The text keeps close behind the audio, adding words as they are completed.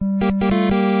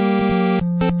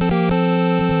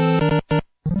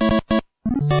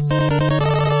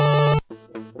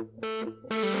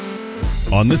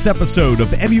On this episode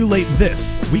of Emulate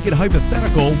This, we get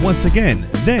hypothetical once again.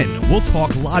 Then we'll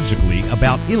talk logically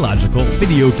about illogical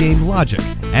video game logic.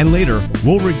 And later,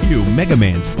 we'll review Mega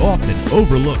Man's often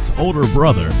overlooked older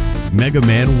brother, Mega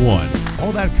Man 1.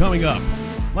 All that coming up.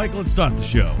 Mike, let's start the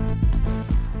show.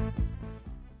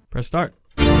 Press start.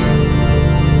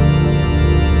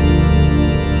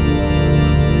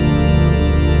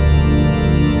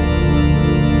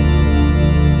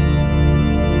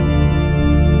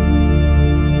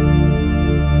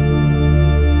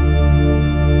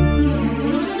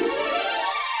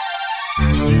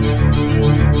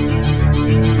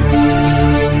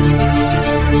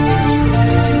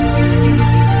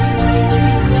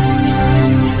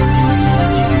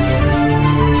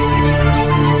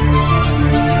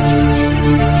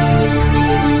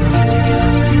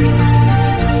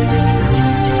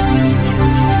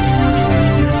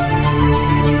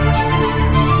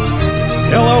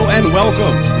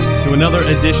 Welcome to another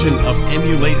edition of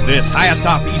Emulate This, high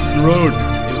atop Easton Road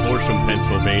in Horsham,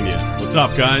 Pennsylvania. What's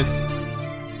up, guys?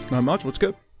 Not much. What's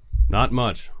good? Not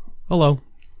much. Hello.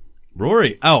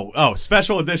 Rory. Oh,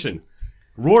 special edition.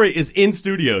 Rory is in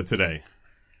studio today.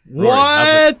 Rory,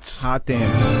 What? Hot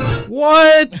damn.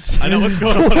 What? I know what's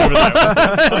going on over there.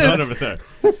 What's going on over there?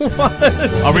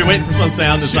 What? Are we waiting for some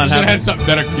sound that's not Should have happening? had something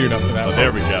better queued up for that. Oh,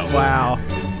 there we go. Wow.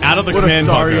 Out of the What a command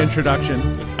sorry bunker.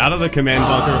 introduction. Out of the command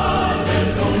bunker.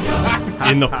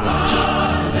 In the flesh.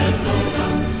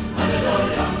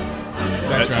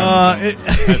 That's right.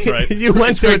 That's right. You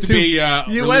went to it too.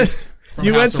 you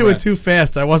went to it too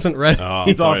fast. I wasn't ready. Oh,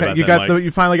 He's sorry off. about You that, Mike. you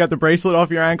finally got the bracelet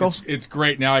off your ankle. It's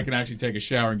great. Now I can actually take a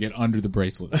shower and get under the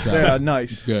bracelet. So Yeah, It's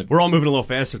nice. good. We're all moving a little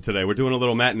faster today. We're doing a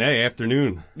little matinee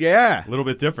afternoon. Yeah, A little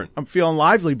bit different. I'm feeling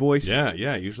lively, boys. Yeah.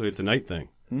 Usually it's a night thing.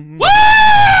 Woo!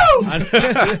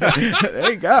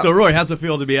 There you go. So, Roy, how's it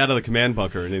feel to be out of the command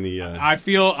bunker and in the? I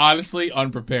feel honestly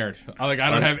unprepared. I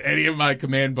don't have any of my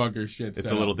command bunker shit. It's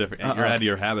set a little up. different. You're out of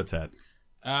your habitat.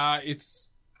 It's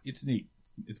neat.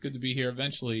 It's good to be here.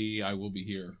 Eventually, I will be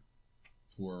here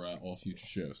for all future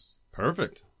shows.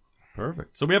 Perfect.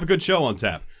 So we have a good show on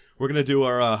tap. We're gonna do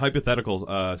our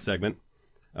hypothetical segment.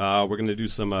 We're gonna do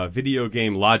some video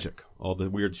game logic. All the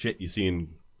weird shit you see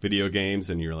in video games,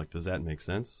 and you're like, does that make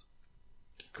sense?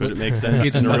 Could it make sense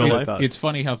It's in real funny. life? It's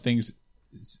funny how things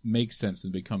make sense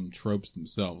and become tropes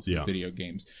themselves with video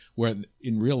games, where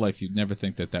in real life you'd never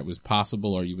think that was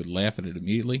possible, or you would laugh at it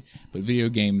immediately. But video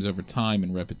games, over time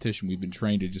and repetition, we've been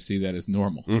trained to just see that as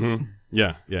normal. Mm-hmm.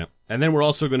 Yeah. And then we're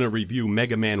also going to review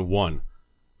Mega Man 1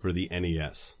 for the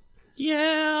NES.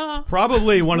 Yeah.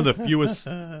 Probably one of the fewest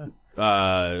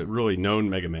really known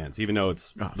Mega Mans, even though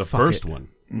it's the first one.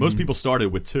 Most people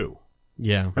started with 2.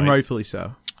 Yeah. and rightfully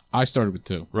so. I started with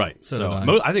 2. Right. So So,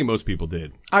 did I. I think most people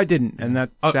did. I didn't, and that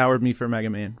soured me for Mega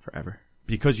Man forever.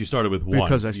 Because you started with 1.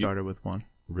 Because I started with 1.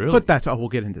 Really? But that's all. We'll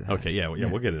get into that. Okay, yeah,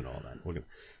 we'll get into all that.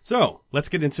 So, let's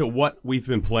get into what we've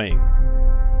been playing.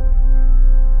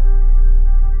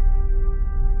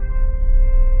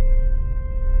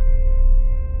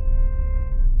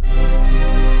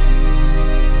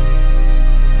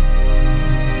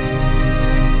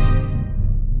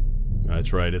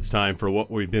 That's right, it's time for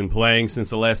what we've been playing since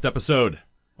the last episode.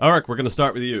 Eric, we're going to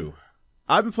start with you.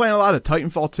 I've been playing a lot of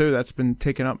Titanfall 2. That's been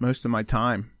taking up most of my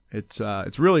time. It's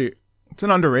an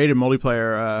underrated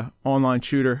multiplayer online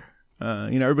shooter.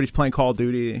 Everybody's playing Call of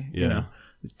Duty. Yeah. You know,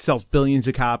 it sells billions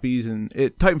of copies, and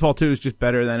Titanfall 2 is just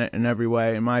better than it in every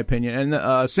way, in my opinion. And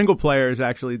the single player is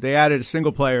actually, they added a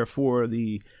single player for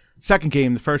the second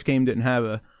game. The first game didn't have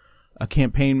a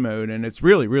campaign mode, and it's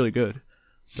really, really good.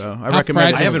 So I recommend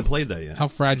it. I haven't played that yet. How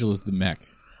fragile is the mech?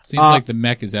 Seems like the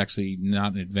mech is actually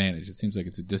not an advantage. It seems like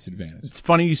it's a disadvantage. It's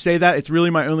funny you say that. It's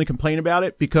really my only complaint about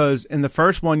it, because in the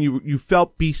first one you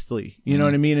felt beastly, you know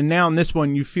what I mean? And now in this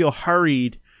one you feel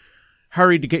hurried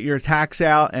to get your attacks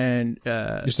out, and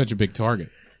You're such a big target.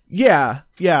 yeah.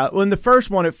 Well, in the first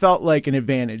one it felt like an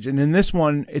advantage, and in this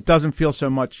one it doesn't feel so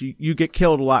much. You get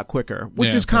killed a lot quicker, which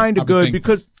Yeah, is kind I of would good,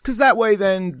 think because that way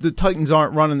then the Titans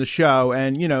aren't running the show,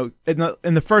 and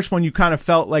in the first one you kind of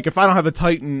felt like, if I don't have a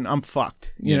Titan, I'm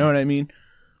fucked. You know what I mean?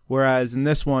 Whereas in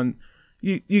this one,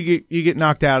 you get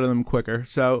knocked out of them quicker.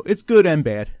 So it's good and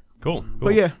bad. Cool.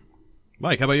 But yeah.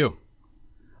 Mike, how about you?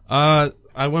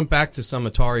 I went back to some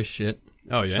Atari shit.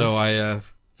 Oh, yeah? So I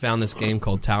found this game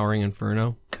called Towering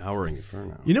Inferno. Towering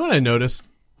Inferno. You know what I noticed?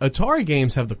 Atari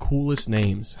games have the coolest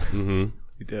names, Mm-hmm.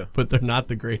 You do. but they're not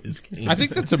the greatest games. I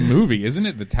think that's a movie, isn't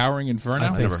it? The Towering Inferno.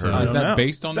 I think so. heard of Is it. that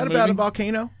based on Is that the about movie? a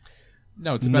volcano?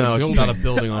 No, it's about No, a it's building. about a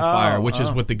building on fire, which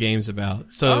is what the game's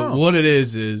about. So what it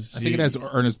is I think it has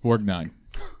Ernest Borgnine.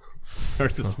 Oh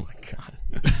my god.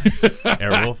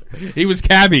 Airwolf. He was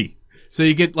cabbie. So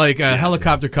you get like a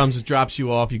helicopter comes and drops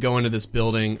you off. You go into this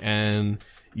building, and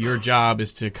your job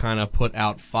is to kind of put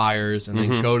out fires and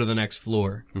then go to the next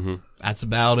floor. Mm-hmm. That's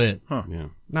about it. Huh. Yeah.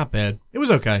 Not bad. It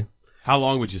was okay. How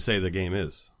long would you say the game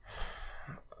is?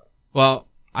 Well,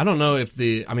 I don't know if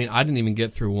I didn't even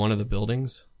get through one of the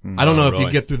buildings. I don't know if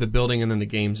you get through the building and then the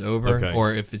game's over,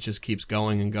 or if it just keeps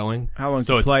going and going. How long did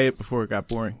you play it before it got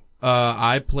boring?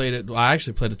 I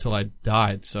actually played it till I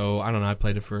died, so I don't know, I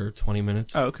played it for 20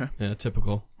 minutes. Oh, okay. Yeah,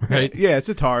 typical, right? Yeah, it's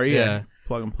Atari. Yeah.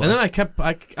 Plug and play. And then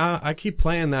I keep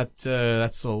playing that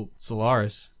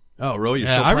Solaris. Oh, really? You're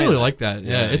Yeah, still I playing really that? like that.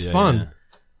 Yeah, it's fun. Yeah.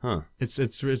 Huh.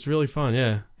 It's really fun,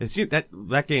 yeah. It seemed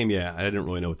that game, I didn't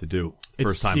really know what to do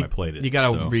first time I played it. You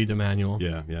gotta read the manual.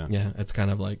 Yeah. Yeah, it's kind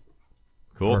of like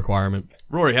cool. a requirement.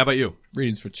 Rory, how about you?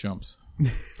 Readings for chumps.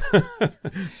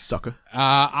 Sucker.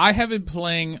 I have been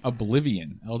playing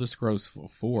Oblivion, Elder Scrolls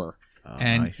 4,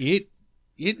 and nice. it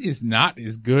is not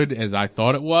as good as I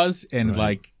thought it was, and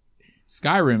like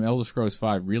Skyrim, Elder Scrolls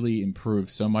 5 really improved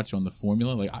so much on the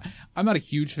formula. Like I'm not a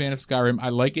huge fan of Skyrim. I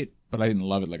like it, but I didn't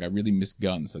love it. Like I really missed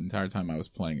guns the entire time I was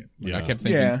playing it. Like, I kept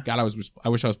thinking, God, I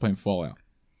wish I was playing Fallout.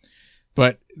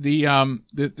 But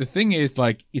the thing is,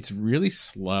 like, it's really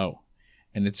slow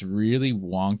and it's really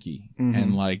wonky,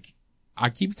 and like I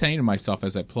keep saying to myself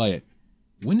as I play it,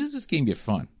 when does this game get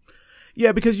fun?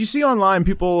 Yeah, because you see online,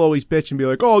 people always bitch and be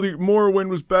like, oh, the Morrowind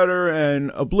was better and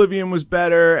Oblivion was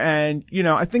better. And, you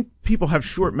know, I think people have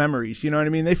short memories. You know what I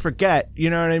mean? They forget. You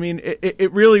know what I mean?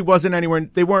 It really wasn't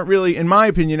they weren't really, in my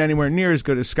opinion, anywhere near as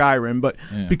good as Skyrim. But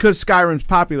because Skyrim's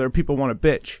popular, people want to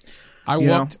bitch. I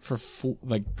walked for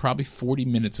probably 40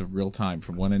 minutes of real time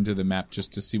from one end of the map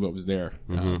just to see what was there.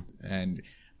 And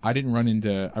I ran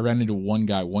into one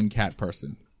guy, one cat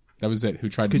person. That was it. Who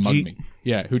tried to mug me?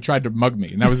 Yeah, who tried to mug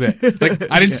me, and that was it.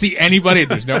 Like I didn't see anybody.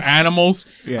 There's no animals.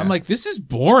 Yeah. I'm like, this is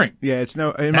boring. Yeah, it's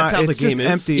no. That's how the game is.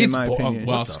 Empty, in my opinion.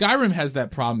 Well, Skyrim has that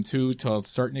problem too, to a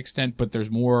certain extent, but there's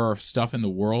more stuff in the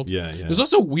world. Yeah. There's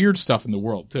also weird stuff in the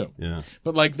world too. Yeah.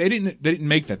 But like they didn't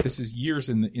make that. This is years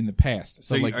in the past.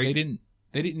 So like they didn't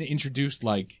introduce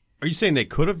like. Are you saying they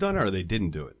could have done it or they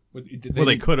didn't do it?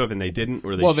 They could have and they didn't,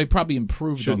 or they probably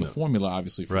improved on the formula,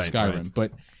 obviously, for Skyrim,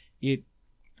 but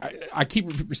I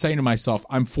keep saying to myself,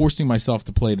 I'm forcing myself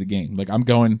to play the game. Like I'm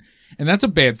going, and that's a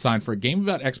bad sign for a game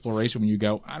about exploration when you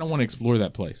go, I don't want to explore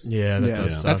that place. Yeah, that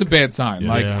does suck. That's a bad sign. Yeah.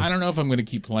 Like, I don't know if I'm going to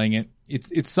keep playing it.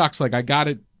 It sucks. Like I got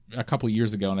it a couple of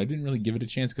years ago and I didn't really give it a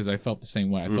chance because I felt the same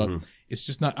way. I thought it's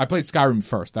just not, I played Skyrim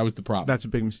first. That was the problem. That's a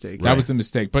big mistake. That was the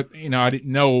mistake. But, you know, I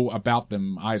didn't know about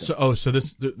them either. So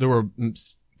there were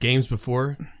games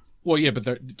before? Well, yeah, but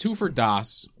there 2 for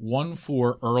DOS, 1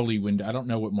 for early Windows. I don't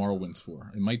know what Morrowind's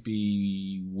for. It might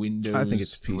be Windows 3. I think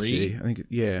it's 3. PC. I think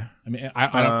I mean,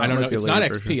 I don't know. It's not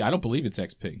XP. Version. I don't believe it's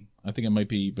XP. I think it might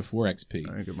be before XP.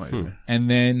 I think it might be. And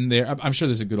then I'm sure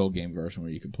there's a good old game version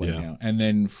where you can play now. And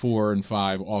then 4 and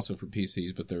 5 also for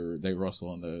PCs, but they were also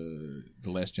on the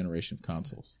last generation of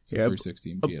consoles. So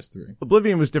 360 and PS3.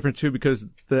 Oblivion was different too because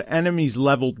the enemies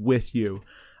leveled with you.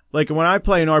 Like when I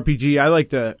play an RPG, I like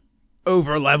to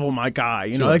over level my guy.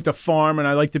 You know, I like to farm and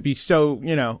I like to be so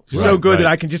good that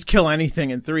I can just kill anything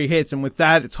in 3 hits. And with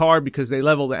that, it's hard because they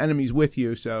level the enemies with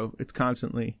you. So it's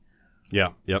constantly. Yeah.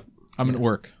 Yep. I'm an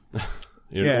orc.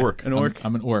 You're an orc. An orc.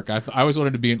 I'm an orc. I always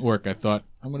wanted to be an orc. I thought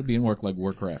I'm going to be an orc like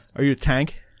Warcraft. Are you a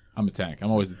tank? I'm a tank.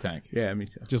 I'm always a tank. Yeah, me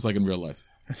too. Just like in real life.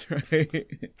 That's right.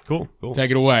 Cool.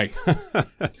 Take it away.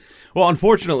 Well,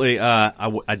 unfortunately,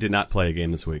 I did not play a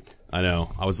game this week. I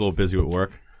know. I was a little busy with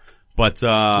work. But we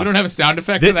don't have a sound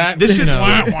effect for that. This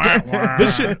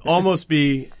should almost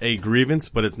be a grievance,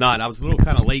 but it's not. I was a little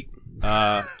kind of late.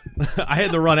 I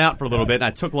had to run out for a little bit, and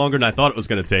I took longer than I thought it was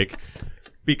going to take.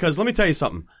 Because let me tell you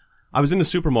something. I was in the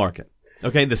supermarket.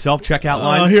 Okay, the self-checkout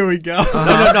lines. Oh, here we go. No.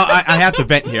 I have to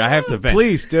vent here. I have to vent.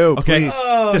 Please do. Okay,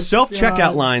 please. the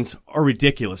self-checkout lines are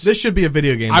ridiculous. This should be a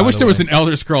video game. I wish there was an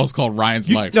Elder Scrolls called Ryan's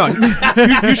Life. No,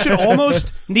 you should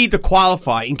almost need to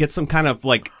qualify and get some kind of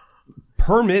like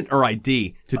permit or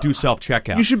ID to do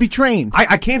self-checkout. You should be trained.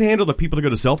 I can't handle the people that go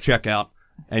to self-checkout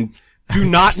and do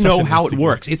not know how it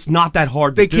works. It's not that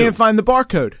hard to do. They can't find the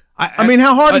barcode. I mean,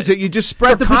 how hard is it? You just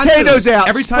spread the potatoes out.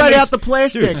 Spread out the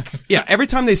plastic. Dude, yeah, every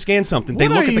time they scan something, they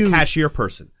look at the cashier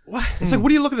person. What? It's like,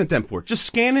 what are you looking at them for? Just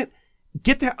scan it.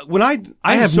 Get that. When I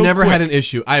have never had an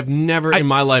issue. I have never in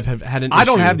my life have had an issue. I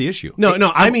don't have the issue. No.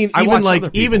 I mean,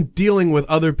 even dealing with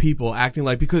other people acting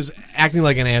like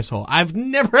an asshole. I've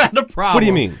never had a problem. What do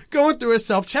you mean? Going through a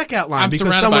self-checkout line I'm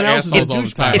because someone else is all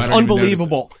the time. It's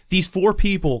unbelievable. These 4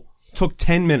 people took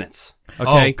 10 minutes.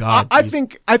 Okay. Oh God. I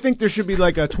think there should be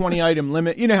like a 20 item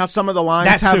limit. You know how some of the lines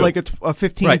That have too. like a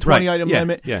 15, Right, 20 right. item Yeah,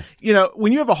 limit. yeah. You know,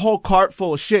 when you have a whole cart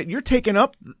full of shit, you're taking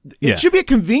up. It Yeah. should be a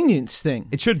convenience thing.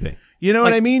 It should be. You know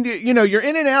Like- what I mean? You know, you're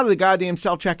in and out of the goddamn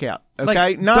self checkout. Okay,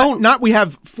 Like, not we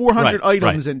have 400 Right,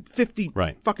 items right. and 50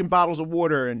 Right. fucking bottles of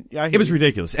water and It was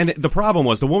ridiculous. And the problem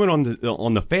was the woman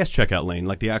on the fast checkout lane,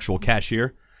 like the actual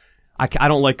cashier, I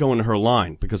don't like going to her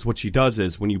line because what she does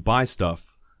is when you buy stuff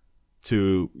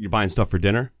you're buying stuff for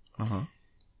dinner,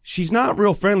 she's not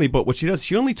real friendly, but what she does,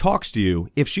 she only talks to you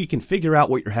if she can figure out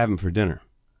what you're having for dinner.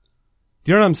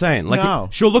 Do you know what I'm saying? Like, No.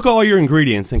 she'll look at all your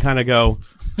ingredients and kind of go,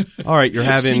 all right, you're She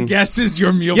having... guesses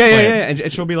your meal Yeah, plan. yeah, yeah.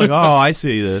 And she'll be like, oh, I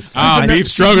see this. Beef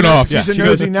stroganoff. She's a she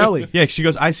goes- nosy Nelly. Yeah, she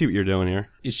goes, I see what you're doing here.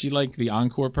 Is she like the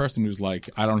Encore person who's like,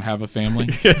 I don't have a family?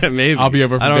 Yeah, maybe. I'll be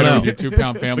over for I don't dinner know. with your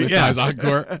 2-pound family yeah. size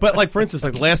Encore. But like, for instance,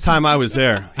 like the last time I was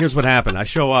there, here's what happened. I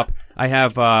show up, I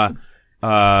have,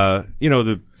 you know,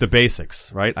 the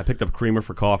basics, right? I picked up creamer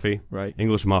for coffee. Right.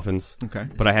 English muffins. Okay.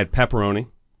 But I had pepperoni.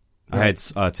 I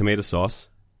had tomato sauce.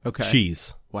 Okay.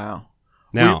 Cheese. Wow.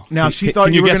 Now, She can thought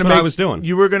you you were guess going to what make. I was doing?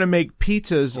 You were going to make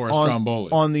pizzas Or a stromboli.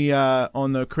 on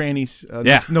the crannies.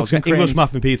 Yeah, I nooks was and got English crannies.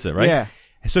 muffin pizza, right? Yeah.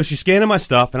 So she's scanning my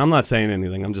stuff, and I'm not saying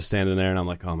anything. I'm just standing there, and I'm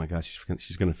like, oh my gosh,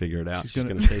 she's gonna figure it out. She's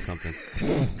gonna say something.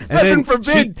 And Heaven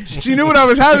forbid. She knew what I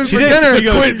was having for did. dinner. She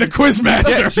goes- The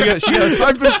Quizmaster. she goes,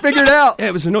 I've been figured out. yeah,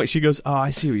 it was annoying. She goes, oh, I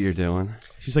see what you're doing.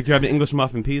 She's like, you're having English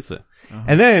muffin pizza.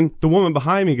 And then the woman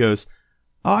behind me goes,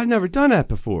 oh, I've never done that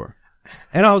before.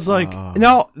 And I was like,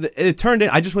 no, it turned in,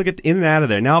 I just want to get in and out of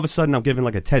there. Now all of a sudden I'm giving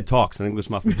like a TED Talks on English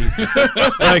muffin pizza.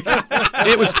 Like,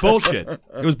 it was bullshit.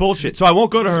 It was bullshit. So I won't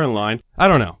go to her in line. I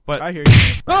don't know. But I hear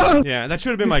you. yeah, that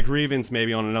should have been my grievance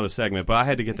maybe on another segment, but I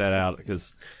had to get that out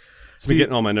because it's been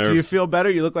getting on my nerves. Do you feel better?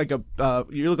 You look like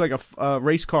a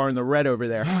race car in the red over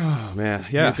there. Oh man,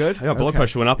 yeah. You good? I got blood Okay.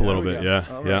 pressure went up a little There we bit. go.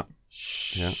 Yeah, All yeah. right.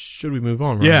 Should we move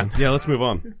on? Yeah, Ryan? yeah, let's move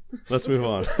on. Let's move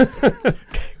on.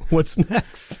 What's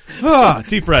next?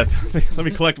 Deep breath. Let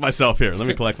me collect myself here. Let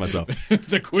me collect myself.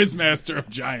 The Quizmaster of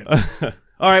Giants.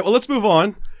 All right, well, let's move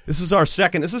on. This is our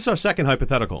second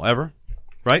hypothetical ever.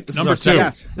 Right? This Number is our two.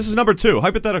 second- This is number 2.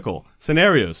 Hypothetical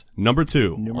scenarios. Number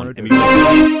 2. Numero on two.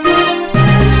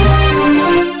 Emulate.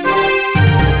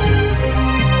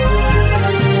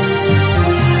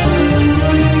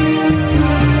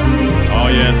 Oh,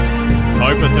 yes.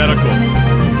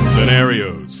 Hypothetical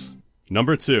scenarios.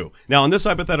 Number 2. Now, in this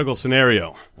hypothetical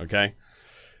scenario, okay,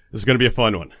 this is going to be a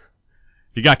fun one.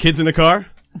 If you got kids in the car,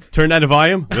 turn down the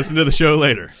volume, listen to the show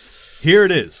later. Here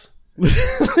it is.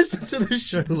 Listen to the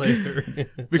show later.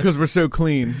 Because we're so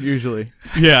clean, usually.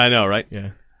 Yeah, I know, right?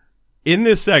 Yeah. In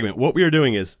this segment, what we are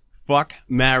doing is fuck,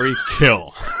 marry,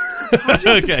 kill.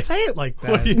 Okay. Say it like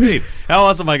that. What do you mean? How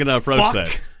else am I going to approach Fuck.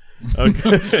 that?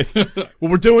 Okay.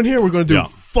 What we're doing here, we're going to do Yeah.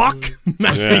 fuck.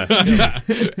 Yeah.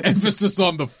 Emphasis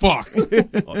on the fuck.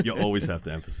 You always have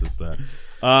to emphasize that.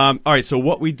 All right, so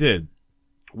what we did,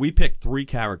 we picked 3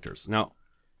 characters. Now,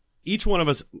 each one of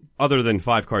us, other than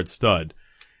 5-card stud,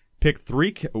 picked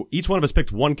 3. Each one of us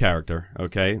picked 1 character,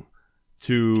 okay,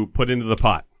 to put into the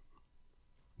pot.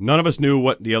 None of us knew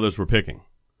what the others were picking.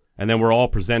 And then we're all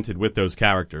presented with those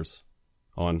characters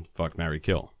on Fuck, Marry,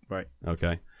 Kill. Right.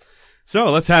 Okay.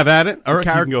 So let's have at it. Eric,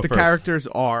 you can go The first. characters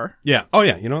are. Yeah. Oh,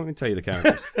 yeah. You know, let me tell you the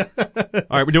characters.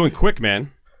 All right, we're doing Quick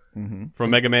Man from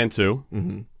Mega Man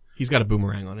 2. He's got a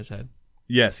boomerang on his head.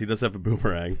 Yes, he does have a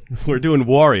boomerang. We're doing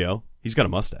Wario. He's got a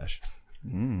mustache.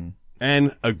 And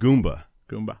a Goomba.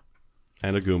 Goomba.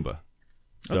 And a Goomba.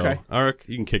 So, Okay. Eric,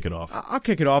 you can kick it off. I'll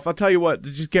kick it off. I'll tell you what.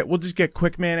 We'll just get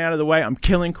Quick Man out of the way. I'm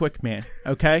killing Quick Man.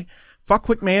 Okay. Fuck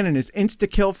Quick Man and his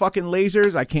insta-kill fucking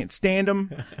lasers. I can't stand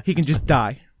him. He can just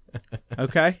die.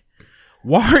 Okay.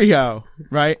 Wario,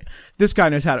 right? This guy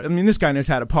knows how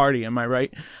to party. Am I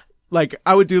right? Like,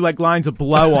 I would do like lines of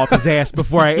blow off his ass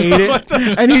before I ate it,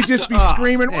 and he'd just be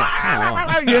screaming. You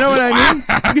know what I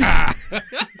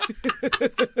mean?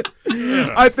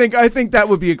 I think that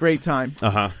would be a great time.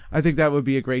 Uh-huh. I think that would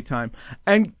be a great time.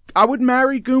 And I would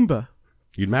marry Goomba.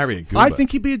 You'd marry a Goomba. I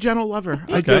think he'd be a gentle lover.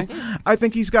 I Okay. do. I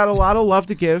think he's got a lot of love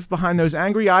to give. Behind those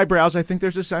angry eyebrows, I think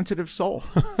there's a sensitive soul.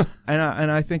 and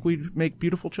I think we'd make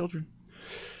beautiful children.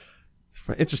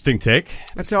 Interesting take.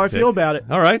 That's how I feel about it.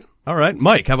 All right. All right.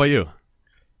 Mike, how about you?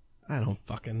 I don't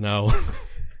fucking know.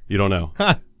 You don't know.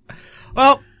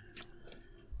 Well,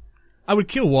 I would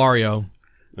kill Wario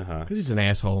Uh-huh. because he's an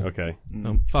asshole. Okay.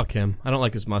 Fuck him. I don't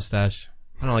like his mustache.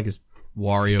 I don't like his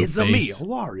Wario face.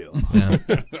 Wario.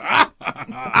 Yeah.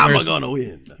 I'm gonna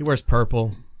win. He wears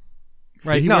purple.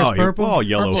 Right, he No, wears purple. Oh,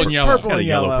 yellow. Purple and yellow. He's got Purple a and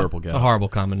yellow yellow. purple It's a guy. horrible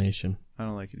combination. I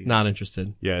don't like it either. Not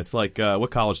interested. Yeah, it's like what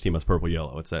college team has purple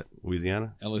yellow? What's that?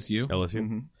 Louisiana? LSU.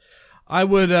 LSU. I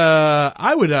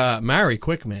would marry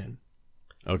Quickman.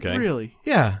 Okay. Really?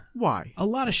 Yeah. Why? A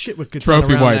lot of shit would get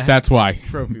Trophy done around wife. That's why.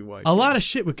 Trophy wife. a lot of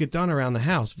shit would get done around the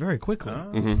house very quickly.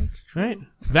 Oh, Right?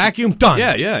 Vacuum done.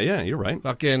 Yeah, you're right.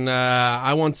 Fucking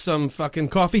I want some fucking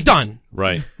coffee done.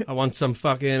 Right. I want some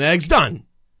fucking eggs done.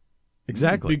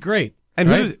 Exactly. Be great. And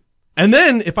right? who- And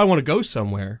then if I want to go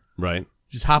somewhere, Right.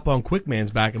 just hop on Quickman's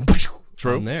back and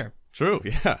True. I'm there. True.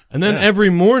 Yeah. And then Yeah.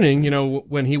 every morning,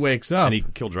 when he wakes up, And he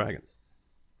can kill dragons.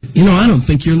 You know, I don't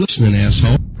think you're listening,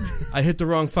 asshole. I hit the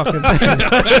wrong fucking thing.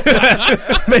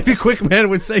 Maybe Quickman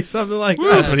would say something like that.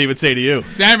 That's what he would say to you.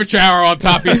 Sandwich hour on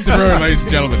Top Eastern Road, ladies and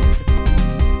gentlemen.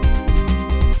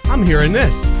 I'm hearing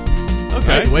this.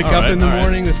 Okay. Wake All up right, in the all right.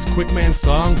 morning, this Quickman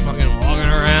song, fucking walking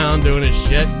around doing his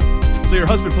shit. So your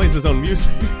husband plays his own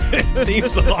music theme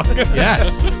song.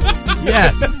 Yes.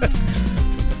 Yes.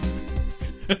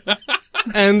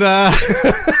 And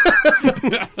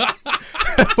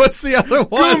what's the other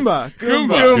one? Goomba.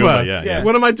 Goomba, yeah.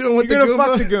 What am I doing with You're the gonna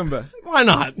Goomba? fuck the Goomba. Why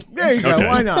not? There you go. Okay.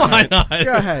 Why not? Why not?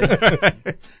 Go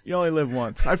ahead. You only live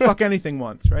once. I'd fuck anything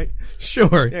once, right?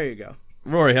 Sure. There you go.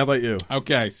 Rory, how about you?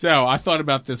 Okay, so I thought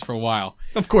about this for a while.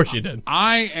 Of course you did.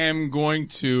 I am going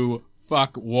to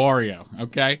fuck Wario,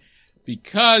 okay?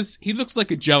 Because he looks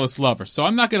like a jealous lover. So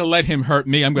I'm not going to let him hurt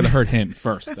me. I'm going to hurt him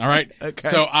first, all right? Okay.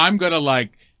 So I'm going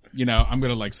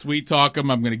to sweet talk him.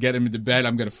 I'm going to get him into bed.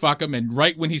 I'm going to fuck him. And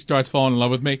right when he starts falling in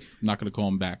love with me, I'm not going to call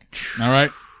him back. All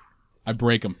right? I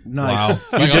break him. Nice.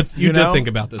 Wow. You Like did think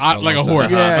about this. For like a long time.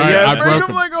 horse. Yeah, All right, yeah. I Break broke him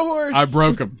him. like a horse. I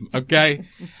broke him, okay?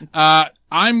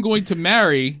 I'm going to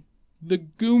marry the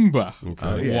Goomba.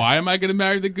 Okay. yeah. Why am I going to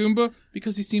marry the Goomba?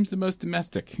 Because he seems the most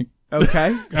domestic.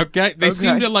 Okay. Okay? They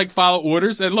seem to like follow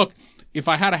orders. And look, if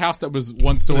I had a house that was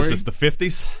one story, This is the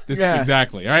 50s? Yeah.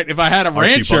 exactly. All right. If I had a Archie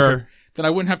rancher, Bunker. then I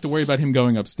wouldn't have to worry about him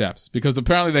going up steps because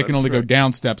apparently they can only go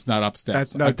down steps, not up steps.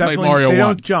 That's no, I played definitely. Mario They 1.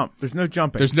 don't jump. There's no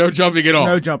jumping. There's no jumping at all.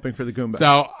 no jumping for the Goomba.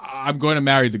 So I'm going to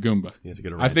marry the Goomba. You have to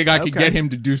get a I think I could Okay. get him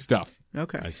to do stuff.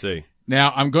 okay. I see.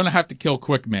 Now I'm going to have to kill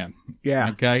Quickman.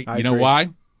 Yeah. Okay. I You know agree. why?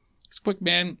 Because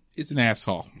Quickman is an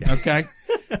asshole. Okay.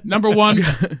 Number one,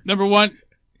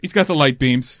 he's got the light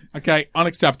beams. Okay.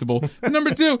 Unacceptable. But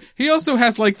number two, he also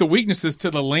has like the weaknesses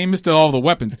to the lamest of all the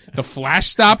weapons. The flash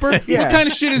stopper. Yeah. What kind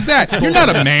of shit is that? You're not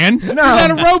a man. You're not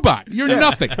a robot. You're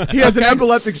nothing. He has an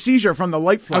epileptic seizure from the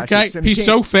light flashes. Okay, and he he's can't-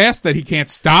 so fast that he can't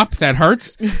stop. That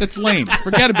hurts. That's lame.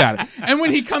 Forget about it. And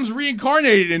when he comes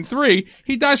reincarnated in 3,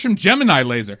 he dies from Gemini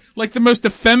laser, like the most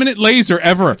effeminate laser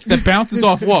ever that bounces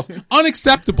off walls.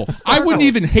 Unacceptable. I wouldn't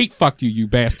even hate fuck you, you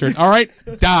bastard. All right,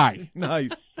 die.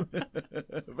 Nice.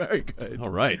 Very good. All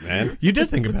right, man. You did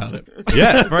think about it.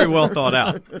 Yes, very well thought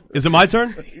out. Is it my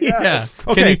turn? Yeah.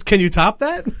 Okay. Can you top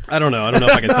that? I don't know. I don't know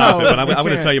if I can top No, it, but I'm you going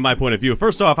to can't. tell you my point of view.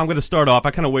 First off, I'm going to start off.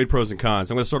 I kind of weighed pros and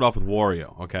cons. I'm going to start off with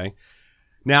Wario. Okay.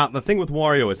 Now the thing with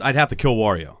Wario is I'd have to kill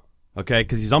Wario. Okay,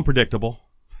 because he's unpredictable.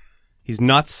 He's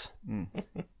nuts.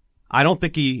 I don't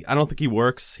think he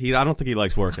works. I don't think he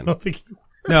likes working.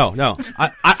 No.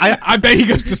 I bet he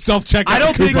goes to self-checkout. I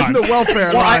don't think The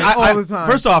welfare line all the time.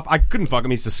 First off, I couldn't fuck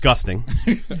him. He's disgusting.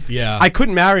 Yeah. I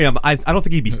couldn't marry him. I don't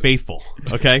think he'd be faithful.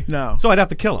 Okay. No. So I'd have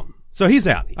to kill him. So he's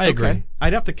out. I agree. Okay.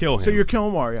 I'd have to kill him. So you're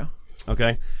killing Wario.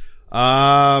 Okay.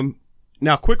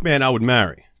 Now Quickman I would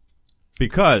marry.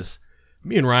 Because,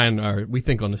 Me and Ryan we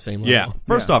think on the same level. yeah,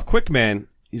 first off, Quickman,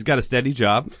 he's got a steady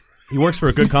job. He works for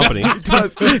a good company.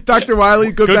 Dr.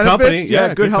 Wiley, good benefits. company.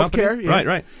 Yeah, good health company. care. Yeah.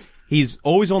 Right. He's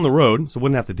always on the road, so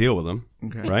wouldn't have to deal with him.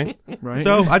 Okay. Right? Right.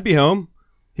 So I'd be home.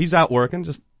 He's out working,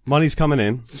 just money's coming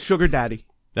in. Sugar daddy.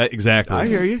 Exactly. I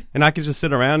hear you. And I could just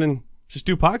sit around and just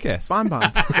do podcasts.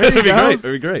 Bonbon. There It'd you be go. great. It'd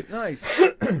be great. Nice.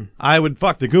 I would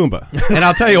fuck the Goomba. And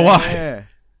I'll tell you why. Yeah.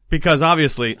 Because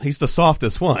obviously, he's the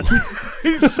softest one.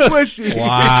 He's squishy.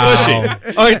 Wow.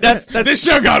 Oh, that's This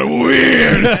show got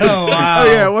weird. Oh, wow.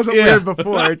 Oh yeah, it wasn't Yeah. weird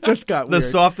before. It just got the weird.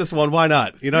 softest one. Why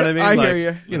not? You know what I mean? I Like, hear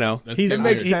you. You know, That's It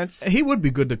makes weird. sense. He would be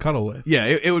good to cuddle with. yeah,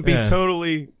 it would be Yeah.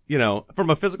 totally, from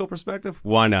a physical perspective,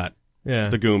 why not? Yeah.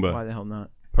 The Goomba. Why the hell not?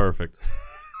 Perfect.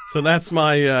 So that's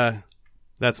my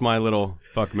little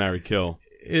fuck, marry, kill.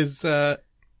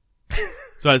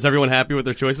 So is everyone happy with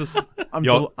their choices?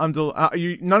 Y'all-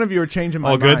 None of you are changing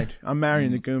my All good? mind. I'm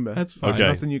marrying the Goomba. That's fine. Okay.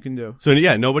 Nothing you can do. So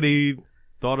yeah, nobody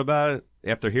thought about it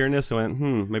after hearing this and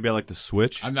went, maybe I like to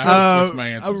switch. I'm not going to switch my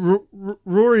answers.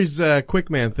 Rory's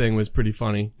Quickman thing was pretty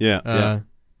funny. Yeah.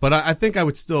 But I think I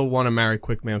would still want to marry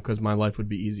Quickman because my life would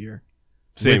be easier.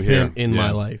 Same with here. him in Yeah.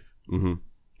 my life. Mm-hmm.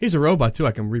 He's a robot too.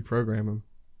 I can reprogram him.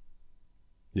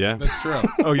 Yeah. That's true.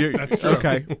 Oh, That's true.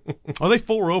 Okay. Are they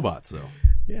full robots though?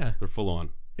 Yeah. They're full on.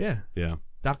 Yeah. Yeah.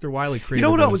 Dr. Wily You created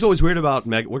know what those. was always weird about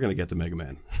Mega? We're going to get to Mega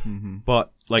Man. But,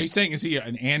 Are like, you saying is he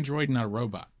an android, not a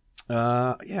robot?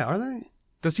 yeah, are they?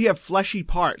 Does he have fleshy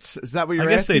parts? Is that what you're I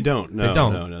guess asking? they don't. No, They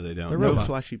don't. No, they don't. They're No robots.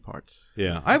 fleshy parts.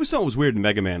 Yeah. I always thought it was weird in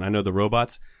Mega Man. I know the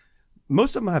robots.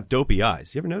 Most of them have dopey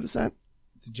eyes. You ever notice that?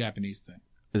 It's a Japanese thing.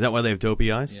 Is that why they have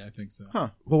dopey eyes? Yeah, I think so. Huh.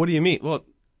 Well, what do you mean? Well,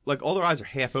 like all their eyes are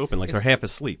half open, like they're half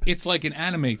asleep. It's like an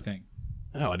anime thing.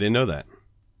 Oh, I didn't know that.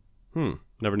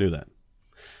 Never knew that.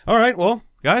 All right, well,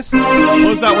 guys,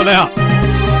 close that one out.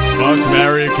 Fuck,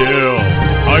 marry, kill.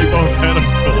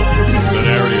 Hypothetical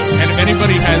scenario. And if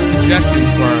anybody has suggestions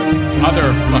for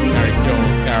other Fuck, Marry, Kill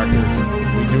characters,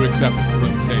 we do accept the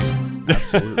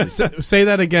solicitations. Say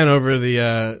that again over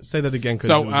the. Say that again. 'Cause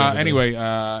it So was over anyway,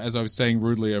 as I was saying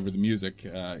rudely over the music,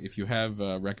 if you have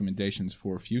recommendations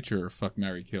for future Fuck,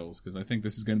 Marry, Kills, because I think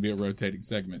this is going to be a rotating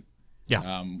segment.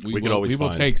 Yeah. We could always we will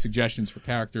find- take suggestions for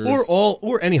characters. there.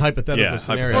 or any hypothetical Yeah,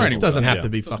 scenario. or It any- doesn't have yeah. to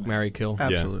be fuck, marry, kill.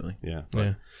 Absolutely. Yeah.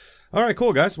 Yeah. All right,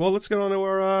 cool, guys. Well, let's get on to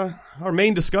our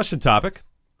main discussion topic.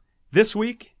 This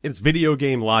week, it's video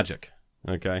game logic.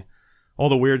 Okay? All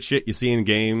the weird shit you see in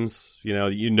games, you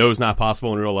know is not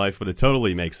possible in real life, but it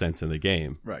totally makes sense in the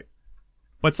game. Right.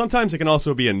 But sometimes it can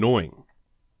also be annoying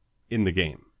in the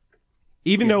game.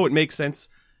 Even though it makes sense,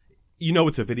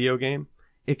 it's a video game,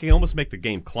 it can almost make the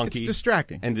game clunky. It's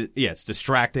distracting. And it's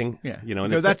distracting. Yeah. And No,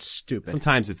 it's that's stupid.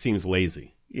 Sometimes it seems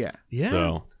lazy. Yeah. Yeah.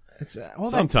 So, It's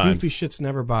all sometimes. that goofy shit's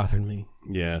never bothered me.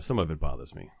 yeah, some of it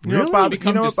bothers me. You know what You bothers-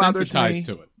 become you know what bothers desensitized me?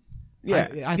 to it. Yeah.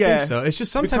 I yeah. think so. It's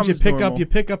just sometimes Becomes you normal.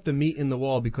 pick up the meat in the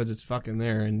wall because it's fucking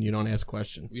there and you don't ask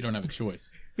questions. We don't have a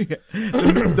choice.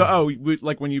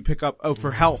 Like when you pick up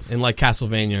for health. In like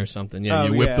Castlevania or something, yeah, Oh,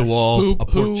 you whip yeah. the wall, Who- a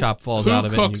pork who- chop falls who out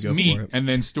of it, and cooks you go meat for it. and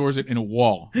then stores it in a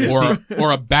wall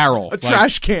or a barrel, A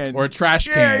trash can. or a trash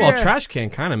Yeah, can. yeah. Well, a trash can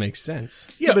kind of makes sense.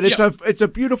 Yeah, but Yeah. it's a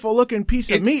beautiful looking piece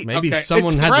of It's- meat. Maybe Okay,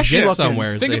 someone it's had to fresh get looking.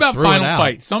 somewhere. Think they about threw it Final out.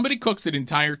 Fight. Somebody cooks an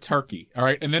entire turkey, all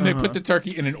right, and then they put the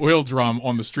turkey in an oil drum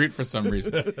on the street for some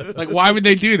reason. Like, why would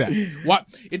they do that? What?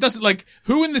 It doesn't like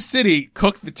who in the city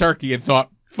cooked the turkey and thought,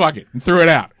 "Fuck it," and threw it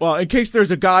out. Well, in case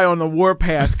there's a guy on the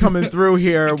warpath coming through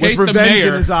here In with case the revenge mayor,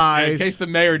 in his in eyes. case the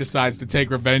mayor decides to take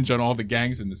revenge on all the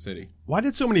gangs in the city. Why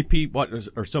did so many people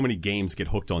or so many games get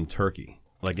hooked on turkey,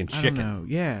 like in I chicken? don't know.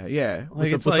 Yeah, yeah.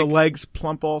 Like, with the like- legs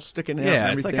plump all sticking out. Yeah,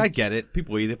 and it's like everything. I get it.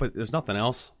 People eat it, but there's nothing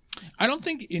else. I don't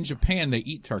think in Japan they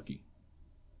eat turkey.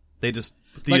 They just.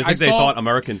 Do you Like, think they I saw- thought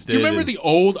Americans did? Do you remember and- the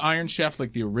old Iron Chef,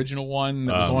 like the original one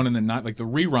that was on in the like the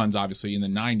reruns, obviously in the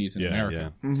 90s in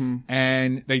America,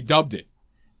 and they dubbed it,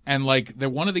 and like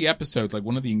one of the episodes, like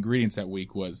one of the ingredients that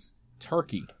week was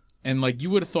turkey, and like you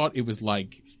would have thought it was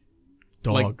like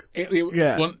Dog.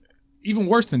 Yeah. well, even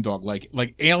worse than dog, like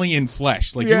alien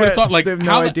flesh. Like Yeah, you would have thought, like they have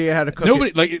no how the- idea how to cook nobody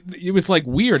it. like it was like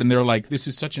weird, and they're like, this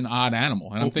is such an odd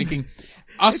animal, and I'm thinking,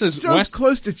 us It's as so West.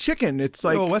 close to chicken. It's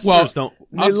like Well, Westerners don't.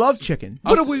 they us- love chicken.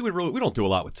 What us- do we don't do a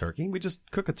lot with turkey. We just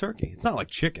cook a turkey. It's not like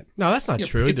chicken. No, that's not Yeah,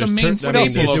 true. it's a There's main tur- what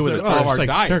else do you staple do of with the- it? of There's our like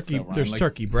diets, turkey. though, Ryan. There's Like-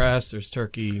 turkey breast. There's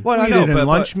turkey. Well, I Eat know, it in but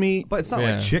lunch meat. but it's not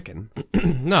Yeah. like chicken.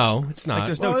 No, it's not. Like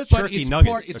there's Well, no it's- turkey it's nuggets.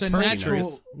 part, it's They're a turkey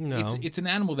natural. nuggets. No. It's an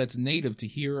animal that's native to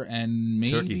here and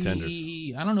maybe Turkey tenders.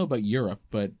 I don't know about Europe,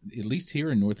 but at least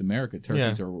here in North America,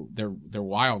 turkeys are they're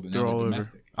wild and They're they're all over.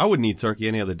 domestic. I wouldn't eat turkey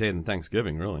any other day than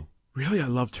Thanksgiving. Really, Really, I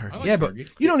love turkey. I like Yeah, but- turkey.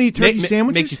 You don't eat turkey Ma-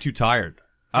 sandwiches? makes you too tired.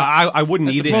 I wouldn't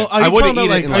eat it. Well, are I you wouldn't talking eat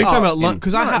about it in like? Are you talking about in- lunch?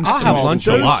 Because Not in I'll have small lunch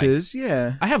July. meat. doses,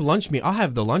 yeah. I have lunch meat. I'll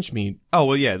have the lunch meat. Oh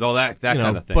well, yeah, all that You know,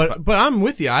 kind of thing. but I'm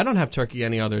with you. I don't have turkey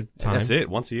any other time. that's it.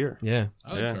 Once a year. Yeah.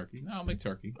 I like Yeah. turkey. No, I'll make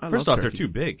turkey. I First love off, they're turkey. too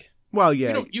big. Well,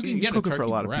 yeah. You can get cook a it turkey for a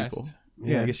lot breast. of people.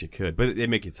 Yeah, I guess you could, but they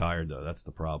make you tired though. That's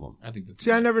the problem. I think that's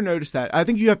See, I never noticed that. I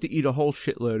think you have to eat a whole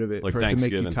shitload of it Like for it to make you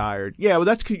Thanksgiving. tired. Yeah, well,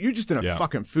 that's 'cause you're just in a Yeah.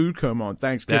 fucking food coma on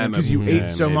Thanksgiving Damn it. because you Yeah,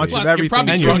 ate so maybe. much Well, of you're everything.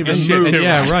 probably you drunk can't as even shit, move. too,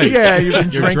 Yeah, right. Yeah, you've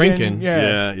been You're drinking. drinking.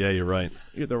 Yeah. Yeah, you're right.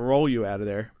 You have to roll you out of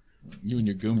there. You and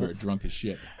your Goomba are drunk as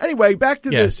shit. Anyway, back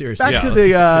to Yeah, the seriously. back Yeah, to let's the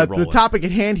get rolling. topic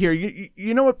at hand here.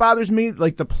 You know what bothers me?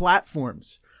 Like the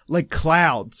platforms, like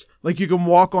clouds. Like you can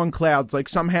walk on clouds. Like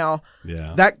somehow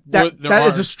Yeah. that Or there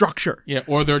is are- a structure. Yeah,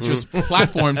 or they're just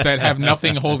platforms that have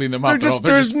nothing holding them up. They're at all. just,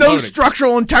 They're there's just no floating.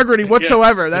 structural integrity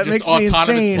whatsoever. They're That just makes me autonomous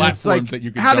insane. It's platforms like, that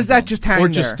you can how does jump that on. just hang Or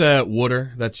there? just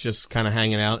water that's just kind of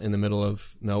hanging out in the middle of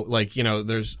like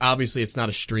there's obviously it's not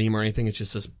a stream or anything. It's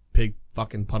just this big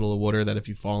fucking puddle of water that if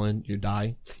you fall in, you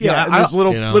die. yeah, and I- there's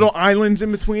little you know. little islands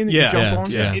in between that Yeah, you jump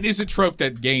yeah, on. yeah. It is a trope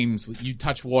that games you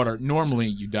touch water, normally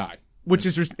you die. Which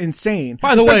is just insane.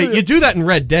 By the way, Especially- you do that in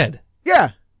Red Dead.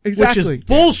 yeah, Exactly. Which is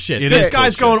bullshit. It This is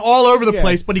guy's bullshit. going all over the Yeah.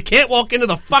 place, but he can't walk into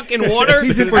the fucking water.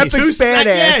 He's an for epic 2 seconds.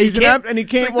 badass. Yeah, He's an can't, and he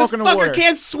can't it's like, walk in the this water. fucker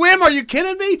can't swim. Are you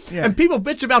kidding me? Yeah. And people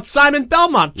bitch about Simon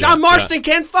Belmont. John Marston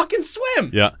can't fucking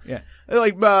swim. Yeah. Yeah.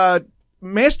 Like,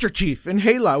 Master Chief in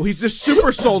Halo. He's this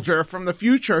super soldier from the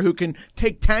future who can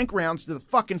take tank rounds to the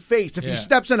fucking face. If he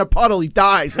steps in a puddle, he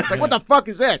dies. It's like, what the fuck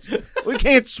is this? We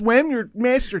can't swim? You're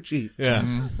Master Chief. Yeah.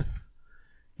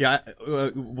 Yeah,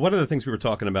 one of the things we were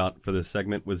talking about for this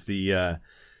segment was the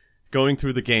going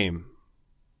through the game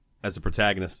as a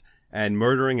protagonist and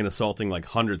murdering and assaulting like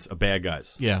hundreds of bad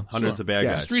guys. Yeah, hundreds of bad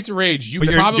Yeah. guys. Streets of Rage, you But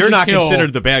probably you're not kill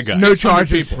considered the bad guy. No 600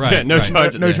 charges. people. Right. Yeah, no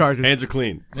charges. No charges. Hands are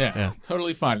clean. Yeah,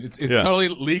 totally fine. It's Yeah. totally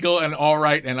legal and all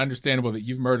right and understandable that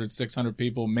you've murdered 600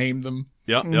 people, maimed them,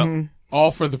 Yep, Mm-hmm. yep.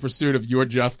 all for the pursuit of your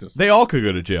justice. They all could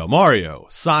go to jail. Mario,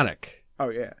 Sonic, Oh,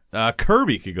 yeah.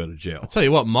 Kirby could go to jail. I'll tell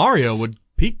you what, Mario would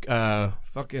peak,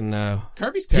 fucking,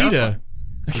 Kirby's terrifying.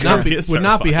 PETA would not be, is would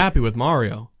not be terrifying. happy with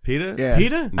Mario. PETA? Yeah.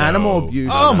 PETA? No. Animal abuse.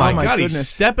 Oh my god, goodness. he's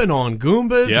stepping on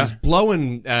Goombas, Yeah. he's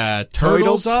blowing, turtles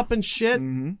Turtles. up and shit.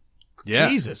 Yeah.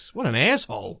 Jesus, what an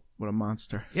asshole. What a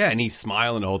monster. Yeah, and he's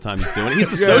smiling the whole time he's doing it.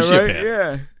 He's a Yeah, sociopath. right?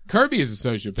 Yeah. Kirby is a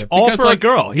sociopath. All because, for a like,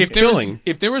 girl. He's if there was- killing.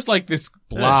 if there was like this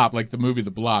blob, like the movie The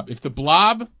Blob, if the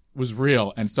blob was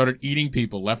real and started eating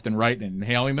people left and right and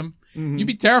inhaling them, you'd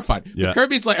be terrified. Yeah. But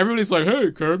Kirby's like, everybody's like,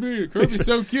 hey, Kirby's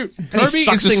so cute. Kirby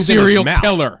sucks is a things in his serial mouth.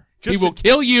 killer. He will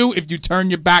kill you if you turn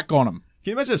your back on him.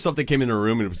 Can you imagine if something came into a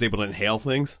room and was able to inhale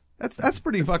things? That's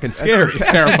pretty fucking scary. It's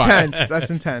terrifying. Intense.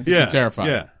 That's intense. yeah, terrifying.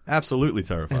 Yeah, absolutely And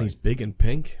terrifying. he's big and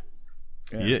pink.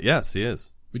 Yeah, yes, he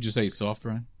is. Would you say he's soft,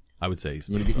 Ryan? I would say he's.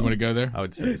 You want to go there? I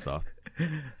would say he's soft.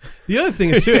 The other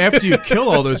thing is too, after you kill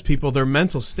all those people, their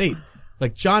mental state.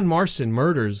 Like John Marston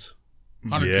murders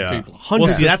Hundreds Yeah. of people. hundreds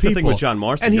Well, see, that's of the people. thing with John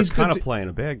Marston. And He's he's kind good of to- playing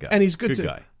a bad guy. and he's good to-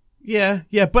 guy. Yeah,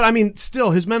 but I mean, still,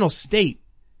 his mental state,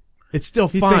 it's still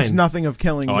He fine. thinks nothing of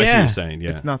killing. Oh, I see what Yeah. you're saying. Yeah,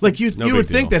 It's nothing. Like you No would big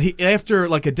think deal. that he, after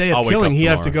like a day of I'll wake killing, up he'd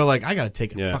have to tomorrow. go like, I gotta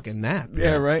take a Yeah. fucking nap. Yeah,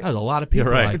 right. There's a lot of people.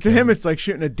 You're right. like To him, it's like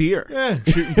shooting a deer. Yeah.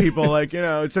 Shooting people like,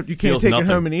 except you can't Feels take nothing. it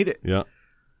home and eat it. Yeah.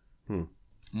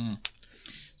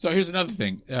 So here's another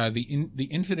thing: the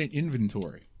infinite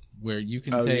inventory, where you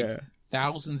can Oh, take yeah.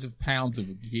 thousands of pounds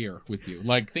of gear with you.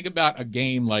 Like think about a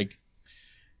game like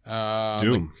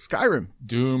Doom. Skyrim.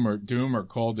 Doom or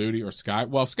Call of Duty or Sky.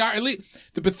 Well, at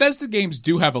least the Bethesda games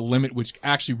do have a limit, which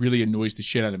actually really annoys the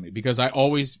shit out of me because I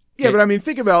always Yeah, but I mean,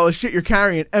 think about all the shit you're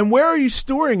carrying, and where are you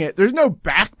storing it? There's no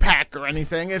backpack or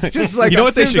anything. It's just like You know it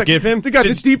what they seems should like give him? They got the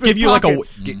Just deepest give you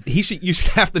pockets. You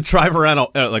should have to drive around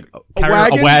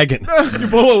carry a wagon? wagon. You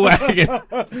pull a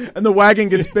wagon. and the wagon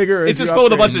gets bigger. It's as just you full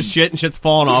with a upgrade. bunch of shit and shit's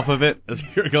falling off of it as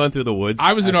you're going through the woods.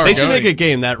 I was in They should make a Argonian.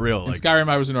 game that real. In Like, Skyrim,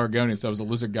 I was an Argonian, so I was a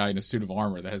lizard guy in a suit of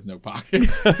armor that has no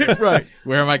pockets. Right.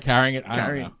 Where am I carrying it? I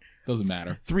Carrying. don't know. Doesn't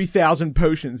matter. 3,000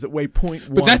 potions that weigh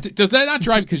 0.1. But does that not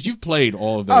drive? Because you've played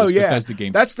all of those Oh yeah, Bethesda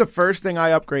games. that's the first thing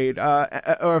I upgrade.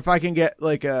 Or if I can get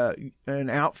like an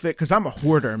outfit, because I'm a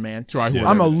hoarder, man. Try hoarder.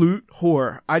 I'm a loot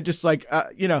whore. I just like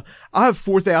I'll have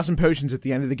 4,000 potions at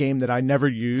the end of the game that I never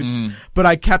used, but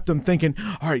I kept them thinking,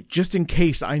 all right, just in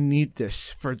case I need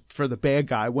this for the bad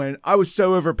guy. When I was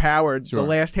so overpowered Sure. the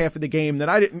last half of the game that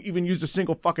I didn't even use a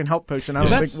single fucking health potion. I don't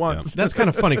That's- think once. That's kind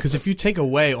of funny because if you take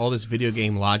away all this video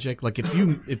game logic, like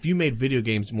if you made video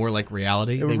games more like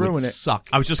reality, would they ruin would it. suck.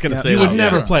 I was just going to Yeah. say You that. would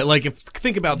never sure. play. Like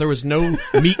think about there was no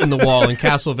meat in the wall in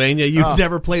Castlevania, you'd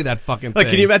never play that fucking thing. Like,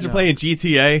 can you imagine playing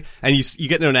GTA and you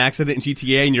get into an accident in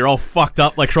GTA and you're all fucked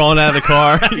up, like crawling out of the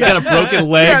car? You got a broken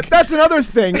leg. Yeah, that's another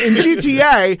thing. In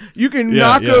GTA, you can Yeah,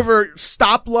 knock yeah. over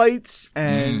stoplights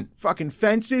and fucking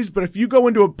fences, but if you go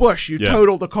into a bush, you Yeah.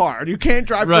 total the car. You can't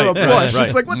drive Right, through a right, bush. right.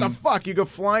 It's like, what the fuck? You go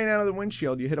flying out of the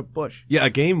windshield, you hit a bush. Yeah, a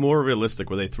game more realistic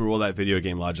where they threw all that video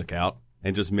game logic out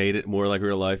and just made it more like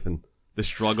real life and the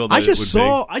struggle that I it just would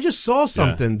saw I just saw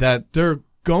something that they're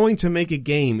going to make a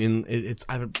game in it's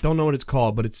I don't know what it's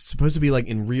called, but it's supposed to be like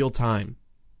in real time. be.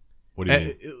 What do you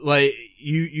mean? Like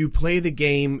you play the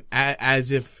game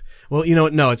as if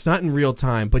no, it's not in real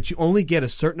time, but you only get a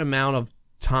certain amount of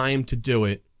time to do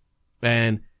it,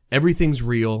 and everything's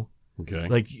real. Okay.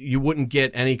 Like you wouldn't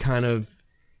get any kind of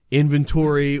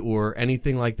inventory or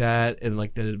anything like that, and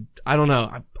like I don't know.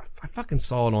 I fucking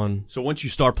saw it on. So once you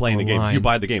start playing the game, if Online. you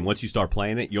buy the game, once you start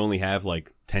playing it, you only have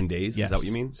like 10 days. Yes, Is that what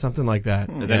you mean? Something like that.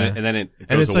 And Yeah. then it and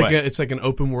goes it's away. like it's like an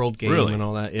open world game Really? and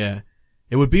all that. Yeah,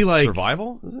 it would be like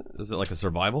survival? Is it? Is it like a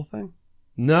survival thing?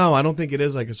 no, I don't think it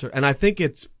is like and I think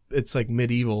it's like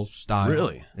medieval style.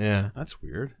 Really? Yeah. That's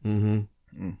weird.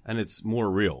 Mm-hmm. And it's more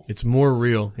real. It's more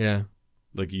real. Yeah.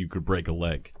 Like you could break a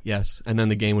leg Yes, and then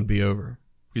the game would be over.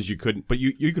 because you couldn't, but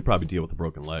you could probably deal with a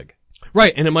broken leg.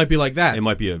 Right, and it might be like that. It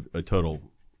might be a total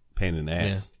pain in the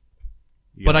ass.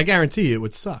 But I guarantee you it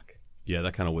would suck. Yeah,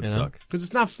 that kind of would You know? suck. Because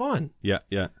it's not fun. Yeah.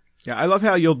 Yeah, I love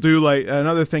how you'll do like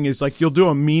another thing is like you'll do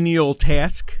a menial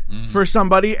task for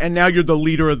somebody, and now you're the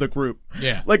leader of the group.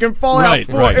 Yeah. Like in Fallout Right,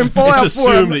 4, right. in Fallout It's 4,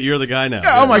 assumed that you're the guy now.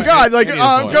 yeah, oh my God! Like, Any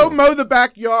of the go boys. mow the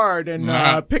backyard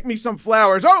and pick me some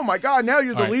flowers. Oh my God! Now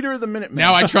you're the All right. leader of the Minutemen.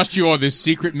 Now I trust you on this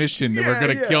secret mission that we're Yeah,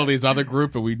 going to yeah. kill these other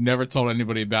group, and we never told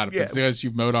anybody about it. Yeah. But because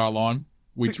you've mowed our lawn,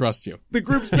 we trust you. the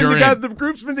group's been You're together. in. The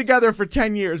group's been together for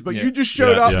 10 years, but Yeah. you just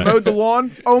showed Yeah, up, yeah. mowed the lawn.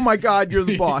 Oh my God! You're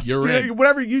the boss. You're You know, in.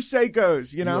 whatever you say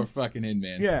goes. You know. You're fucking in,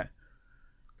 man. Yeah.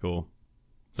 Cool.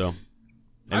 So,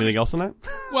 anything else on that?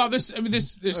 Well, there's Oh,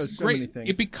 so great. many things.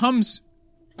 It becomes,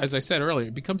 as I said earlier,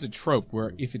 it becomes a trope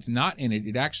where if it's not in it,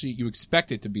 it actually you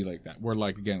expect it to be like that. Where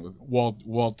like again with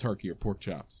walled turkey or pork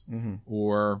chops,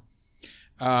 or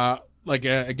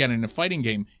again in a fighting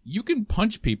game, you can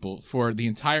punch people for the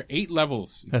entire 8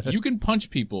 levels. You can punch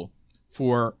people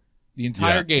for the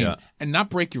entire Yeah, game yeah. and not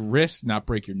break your wrist, not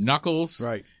break your knuckles.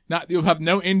 Right. You'll have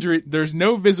no injury. There's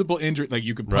no visible injury. Like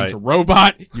you could punch Right. a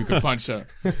robot. You could punch a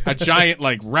giant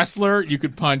like wrestler. You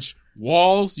could punch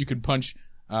walls. You could punch,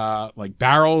 like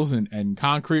barrels and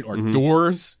concrete or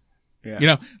doors. Yeah. You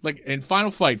know, like in Final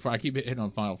Fight, I keep hitting on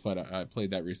Final Fight. I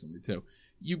played that recently too.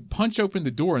 You punch open the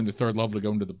door in the 3rd level to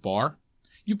go into the bar.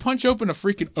 You punch open a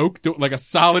freaking oak door, like a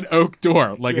solid oak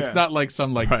door. Like it's Yeah. not like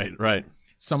some like, Right.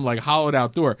 some like hollowed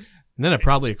out door. And then it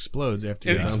probably explodes after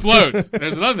It you're done. explodes.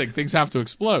 There's another thing. Things have to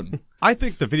explode. I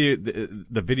think the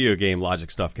video game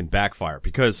logic stuff can backfire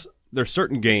because there's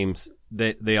certain games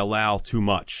that they allow too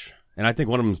much, and I think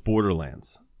one of them is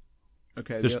Borderlands.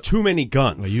 Okay. There's too many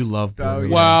guns. Well, you love Oh, Borderlands.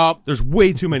 yeah. Well, There's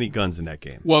way too many guns in that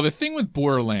game. Well, the thing with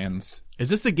Borderlands, Is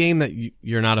this the game that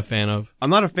you're not a fan of? I'm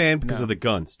not a fan because of the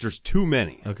guns. There's too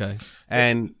many, Okay.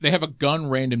 and they have a gun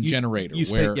random generator you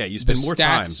spend- where yeah, you spend the more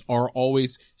stats are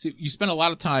always. See, you spend a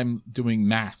lot of time doing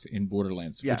math in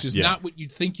Borderlands, Yeah. which is Yeah. not what you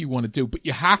think you want to do, but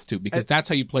you have to because that's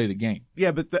how you play the game. Yeah,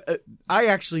 but I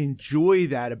actually enjoy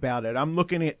that about it. I'm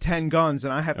looking at 10 guns,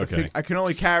 and I have to. Okay. I can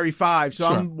only carry 5, so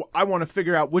Sure. I want to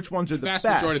figure out which ones are The the vast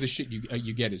best. majority of the shit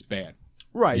you get is bad.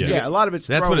 Right? Yeah. Yeah. A lot of it's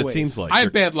that's what it throwaways. seems like. I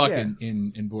have bad luck Yeah.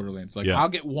 in Borderlands. Like Yeah. I'll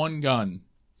get one gun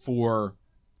for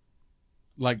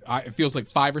it feels like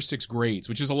 5 or 6 grades,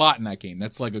 which is a lot in that game.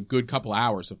 That's like a good couple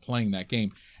hours of playing that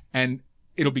game, and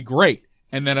it'll be great.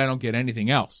 And then I don't get anything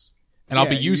else. And I'll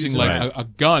be Yeah, you using use like it. a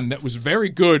gun that was very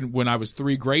good when I was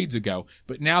 3 grades ago,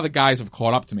 but now the guys have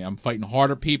caught up to me. I'm fighting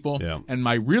harder people, Yeah. and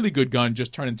my really good gun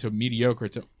just turned into mediocre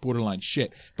to borderline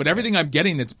shit. But everything I'm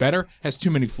getting that's better has too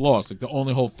many flaws. Like they'll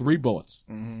only hold 3 bullets,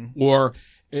 or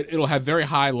it'll have very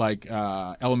high like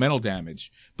elemental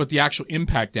damage, but the actual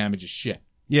impact damage is shit.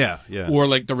 yeah. Or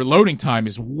like the reloading time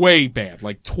is way bad,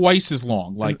 like twice as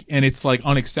long, like, and it's like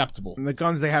unacceptable. And the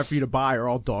guns they have for you to buy are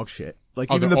all dog shit. Like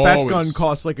Oh, even the they're best always- gun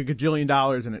costs like $1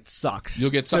 gajillion, and it sucks. You'll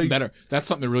get something So better. That's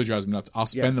something that really drives me nuts. I'll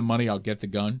spend the money, I'll get the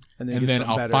gun, And and then then, get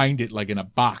I'll something better. find it like in a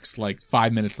box. Like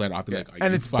 5 minutes later, I'll be like, "Are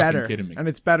and you it's fucking better. kidding me?" And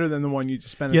it's better than the one you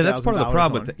just spent. Yeah, that's part of the $1,000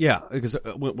 problem. on. With yeah, because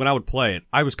when I would play it,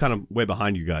 I was kind of way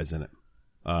behind you guys in it.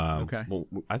 Okay. Well,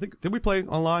 I think did we play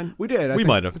online? We did. I We think-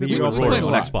 might have. I think You we and all Roy played a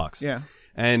on lot. Xbox. Yeah.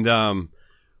 And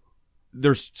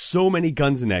there's so many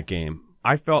guns in that game.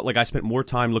 I felt like I spent more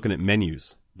time looking at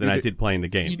menus than You I did. did playing the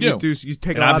game. You do. You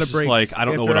take And a I lot was of just breaks. like, I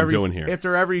don't know After what I'm every- doing here.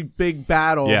 After every big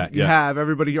battle Yeah, you yeah. have,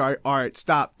 everybody, all right,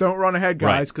 stop. Don't run ahead,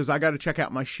 Right. guys, because I got to check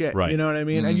out my shit. Right. You know what I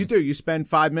mean? And you do. You spend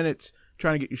 5 minutes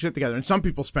trying to get your shit together. And some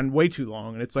people spend way too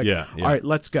long. And it's like, Yeah, yeah. all right,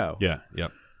 let's go. Yeah,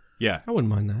 yep. Yeah. I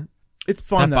wouldn't mind that. It's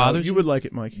fun, That though. bothers You you? would like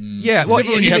it, Mike. Yeah, It's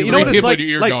different when you have know three what it's people like? in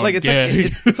your ear Like, going, like it's "Yeah."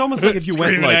 it's almost like if you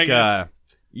went Screaming like at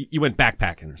you went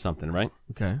backpacking or something, right?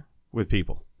 Okay. With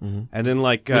people, and then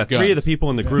like With 3 of the guns. people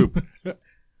in the group,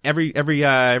 every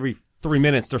 3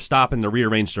 minutes they're stopping to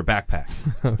rearrange their backpack.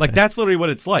 Like that's literally what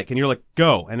it's like, and you're like,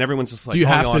 go, and everyone's just like, Do you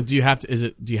holding have to? on. Do you have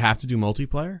to? Do you have to do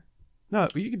multiplayer? No,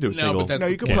 you can do a No, single. but that's No,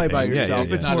 the you can play by campaign. Yeah, yourself.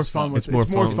 yeah, It's yeah. more Not as fun fun. with. It's more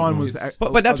It's more fun. fun with. It's-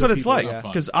 But that's other what it's people, like yeah.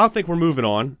 because I'll think we're moving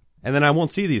on, and then I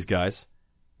won't see these guys,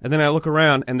 and then I look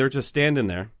around and they're just standing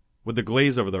there with the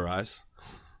glaze over their eyes,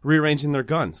 rearranging their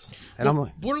guns, and I'm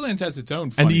like, Borderlands has its own.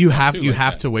 And funny do you stuff, have too, you like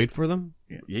have that. to wait for them?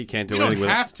 you can't do You don't anything with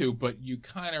it. have to, but you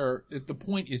kind of. The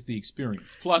point is the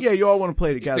experience. Plus, Yeah, you all want to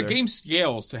play together. the game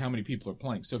scales to how many people are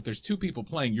playing. So if there's 2 people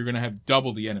playing, you're going to have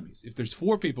double the enemies. If there's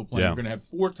 4 people playing, Yeah. you're going to have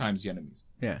 4 times the enemies.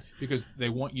 Yeah. Because they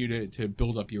want you to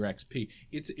build up your XP.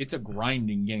 It's a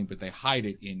grinding game, but they hide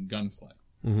it in gunplay.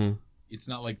 Mm-hmm. It's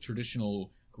not like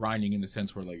traditional grinding in the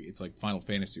sense where like it's like Final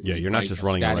Fantasy. Where Yeah, you you're not fight just a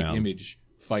running static around. image,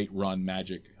 fight, run,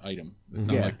 magic item. It's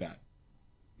not Yeah. like that.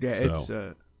 Yeah, it's.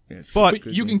 So. It's But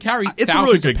You can carry It's a thousands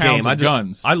really of good pounds game. of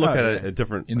guns. I look Oh, at yeah. it a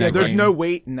different. In Yeah, that there's game. no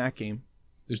weight in that game.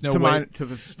 There's no To way. mine- to as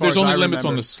far There's as only I limits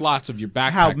on remember. the slots of your backpack,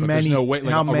 How but there's many- no way.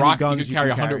 Like how a many rocket, guns you could you carry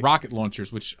can 100 carry. rocket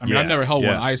launchers, which I mean, Yeah, I've never held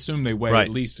one. yeah. I assume they weigh Right.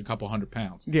 at least a couple 100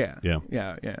 pounds. Yeah. Yeah.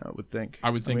 Yeah. I would think. I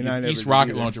would think I never each did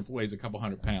rocket either. launcher weighs a couple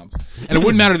 100 pounds, and it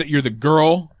wouldn't matter that you're the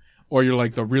girl or you're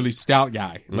like the really stout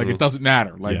guy. Like it doesn't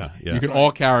matter. Like Yeah. you can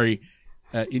all carry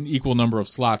an equal number of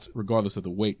slots regardless of the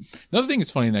weight. Another thing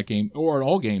that's funny in that game, or in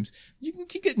all games, you can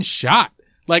keep getting shot.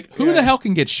 Like who the hell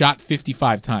can get shot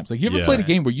 55 times? Like you ever Yeah. played a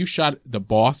game where you shot the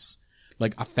boss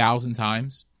like 1,000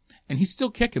 times? And he's still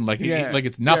kicking like like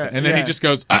it's nothing, Yeah. and then he Yeah. just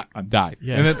goes, "I'm died."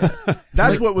 Yeah. And then,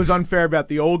 That's what was unfair about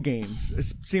the old games.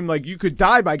 It seemed like you could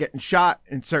die by getting shot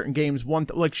in certain games.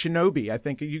 Like Shinobi, I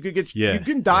think you could get. Yeah. You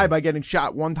can die by getting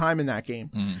shot one time in that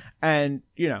game, and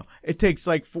it takes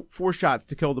like 4 shots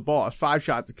to kill the boss, 5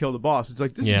 shots to kill the boss. It's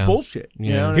like this Yeah. is bullshit.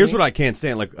 You Yeah. know Here's I mean? what I can't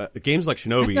stand: like games like That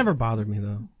Shinobi. never bothered me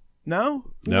though. No.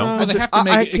 No? well, they have to I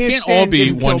make it. It can't all stand be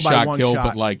getting one killed by shot kill, shot.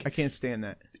 but like I can't stand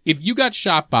that. if you got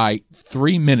shot by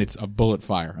 3 minutes of bullet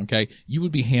fire, okay, you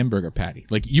would be hamburger patty.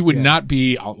 Like you would not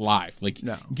be alive. Like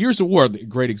No. Gears of War, a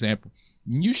great example.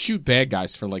 When you shoot bad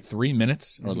guys for like 3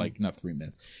 minutes, or like not 3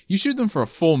 minutes, you shoot them for a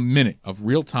full minute of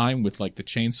real time with like the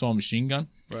chainsaw machine gun.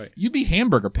 Right. You'd be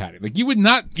hamburger patty. Like you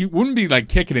wouldn't be like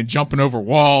kicking and jumping over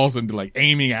walls and be like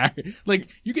aiming at, like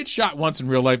you get shot once in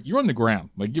real life, you're on the ground.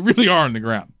 Like you really are on the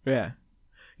ground. Yeah.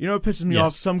 You know what pisses me Yeah.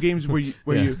 off? Some games where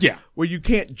you Yeah. where you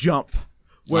can't jump.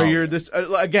 Where Oh, you're yeah. this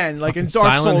again, like in Fucking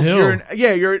Dark Silent Souls,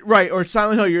 Hill. you're right, or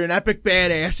Silent Hill, you're an epic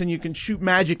badass and you can shoot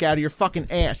magic out of your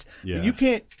fucking ass. Yeah. But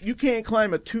you can't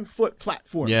climb a 2-foot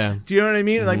platform. Yeah. Do you know what I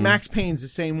mean? Like Max Payne's the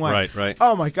same way. Right.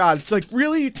 Oh my god, it's like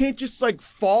really you can't just like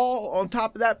fall on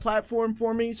top of that platform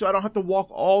for me, so I don't have to walk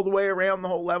all the way around the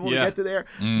whole level Yeah. to get to there.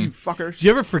 You fuckers. Do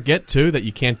you ever forget too that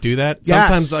you can't do that? Yes.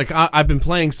 Sometimes, like I've been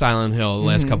playing Silent Hill the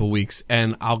last couple weeks,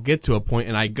 and I'll get to a point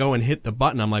and I go and hit the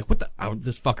button. I'm like, "What the? Oh,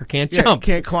 this fucker can't Yeah, jump."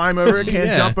 can't climb over it, can't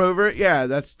Yeah. jump over it. Yeah,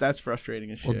 that's frustrating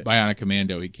as Well, shit. Bionic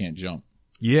Commando, he can't jump.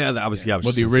 Yeah, I was Well,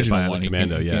 just the gonna say original Bionic one, he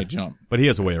Commando, can't- he yeah. can't jump. But he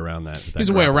has a way around that. There's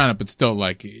a way around it, but still,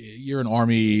 like, you're an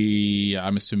army,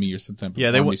 I'm assuming you're some type of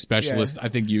Yeah, they army wa- specialist. I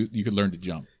think you could learn to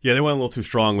jump. Yeah, they went a little too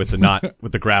strong with the knot,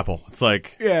 with the grapple. It's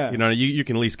like, Yeah. you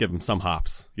can at least give them some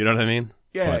hops. You know what I mean?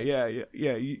 Yeah, But-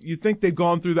 yeah. You think they've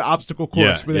gone through the obstacle course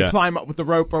Yeah, where they yeah. climb up with the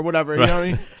rope or whatever, you know what I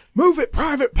mean? Move it,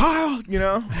 Private Pile, you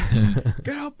know?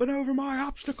 Get up and over my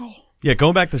obstacle. Yeah,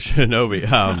 going back to Shinobi,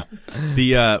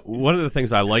 one of the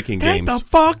things I like in Get games. the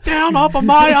fuck down off of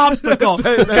my obstacle!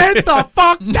 Get the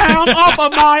fuck down off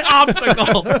of my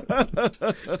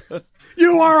obstacle!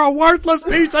 You are a worthless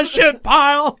piece of shit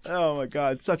pile! Oh my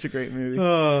god, such a great movie.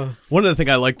 One of the things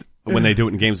I liked when they do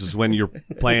it in games is when you're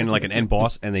playing like an end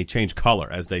boss and they change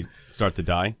color as they start to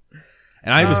die.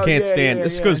 And I just can't stand.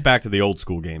 This goes back to the old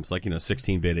school games, like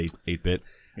 16-bit, 8-bit.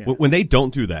 When they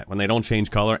don't do that, when they don't change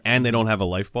color and they don't have a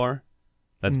life bar,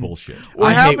 that's bullshit.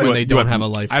 I how hate about- when they don't have a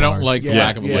life bar. I don't like the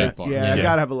lack of a life bar. Yeah, I Yeah.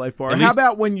 gotta have a life bar. At How least-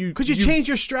 about when you... Because you change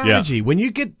your strategy. When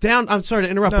you get down, I'm sorry to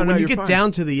interrupt, No, but when no, you you're get fine.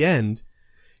 down to the end,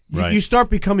 Right. you start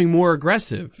becoming more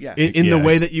aggressive Yes. in the Yes.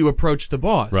 way that you approach the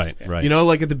boss. Right, right. You know,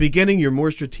 like at the beginning, you're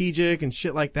more strategic and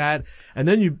shit like that. And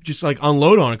then you just like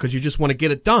unload on it because you just want to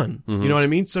get it done. You know what I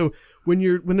mean? So when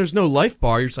there's no life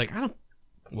bar, you're just like,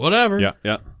 whatever.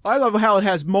 Yeah. I love how it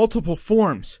has multiple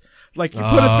forms. Like you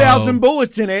put 1,000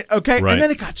 bullets in it, okay, Right. and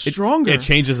then it got stronger. It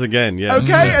changes again, yeah.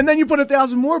 Okay, and then you put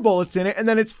 1,000 more bullets in it, and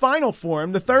then its final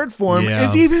form, the third form, Yeah.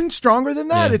 is even stronger than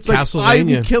that. Yeah. It's like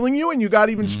Castlevania. I'm killing you, and you got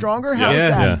even stronger. How's Yeah.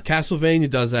 that? Castlevania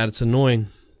does that. It's annoying.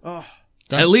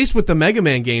 At least with the Mega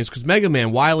Man games, because Mega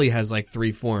Man Wily has like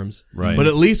 3 forms. Right. But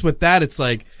at least with that, it's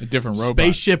like A different robot.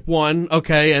 Spaceship 1,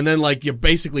 okay, and then like you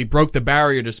basically broke the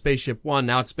barrier to Spaceship 1,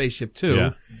 now it's Spaceship 2. Yeah.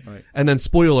 And then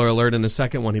spoiler alert, in the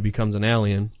second one he becomes an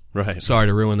alien. Right. Sorry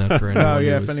to ruin that for anyone. Oh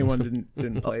yeah, who if was- anyone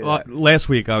didn't play Well, that. last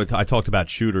week I talked about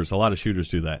shooters. A lot of shooters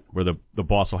do that, where the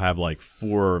boss will have like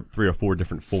 3 or 4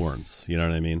 different forms. You know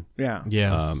what I mean? Yeah.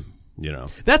 Yeah.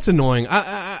 That's annoying.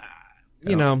 I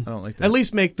I don't like that. at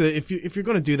least make if you're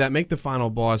going to do that, make the final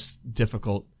boss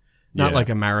difficult. Not Yeah. like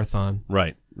a marathon.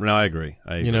 Right. No, I agree.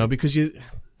 You know, because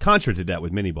Contra did that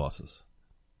with mini bosses,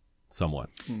 somewhat.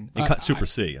 And Super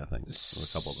C, I think, or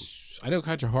a couple of them. I know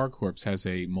Contra Hard Corps has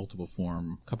a multiple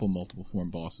form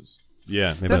bosses.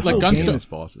 Yeah, maybe That like whole Gunstar- game is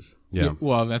bosses. Yeah.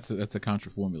 Well, that's a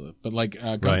Contra formula. But like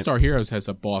Gunstar Heroes has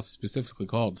a boss specifically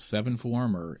called 7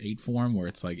 form or 8 form, where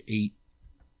it's like 8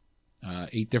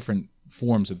 different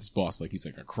forms of this boss. Like he's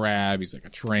like a crab, he's like a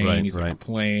train, Right, he's like a right.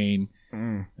 plane.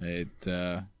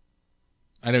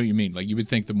 I know what you mean. Like you would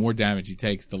think the more damage he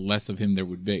takes, the less of him there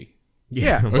would be.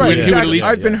 Yeah, Or right. he would at Exactly. least-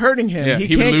 I've been hurting him. Yeah, he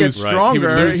he would can't lose- get right. He would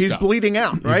stronger. lose He's stuff. bleeding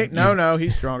out, right? No,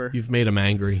 he's stronger. You've made him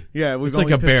angry. Yeah, we've It's like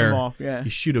only a pissed bear. him off. Yeah, You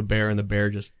shoot a bear and the bear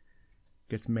just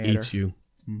gets madder. eats you.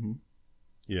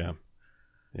 Yeah.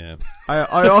 Yeah.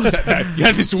 I also You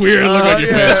had this weird look on your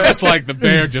yeah. face, just like the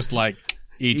bear, just like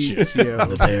eats you. eats you.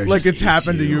 bear Like just it's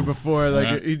happened to eats you you. before.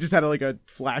 Like Yeah. you just had like a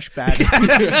flashback,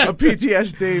 a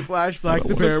PTSD flashback.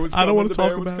 The bear was coming. I don't want the to bear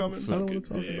talk was about coming. it. I don't want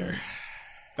to talk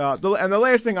about it. And the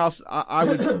last thing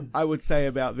I would say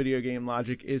about video game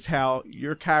logic is how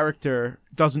your character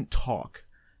doesn't talk.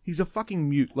 He's a fucking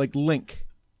mute, like Link.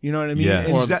 You know what I mean? Yeah.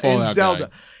 Or the Fallout Zelda. guy.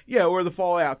 Yeah, or the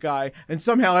Fallout guy. And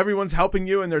somehow everyone's helping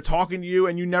you and they're talking to you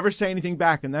and you never say anything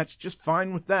back, and that's just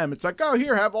fine with them. It's like, oh,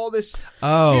 here, have all this.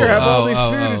 Here, have all this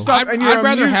food and stuff. I'd and you're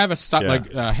rather mute. have a Yeah.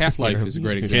 like Half-Life is a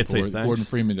great can't example say where thanks. Gordon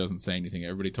Freeman doesn't say anything.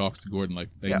 Everybody talks to Gordon like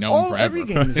they Yeah, know him forever. every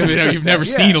game is You know, you've never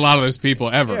Yeah. seen a lot of those people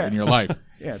ever Yeah. in your life.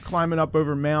 Yeah, climbing up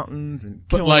over mountains and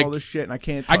But, killing like, all this shit, and I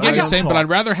can't. I get what you're don't saying, but talk. I'd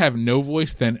rather have no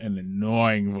voice than an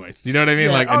annoying voice. You know what I mean?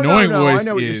 Yeah. Like Oh, annoying no, voice I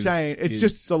know what is you're saying. It's is-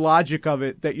 just the logic of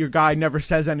it that your guy never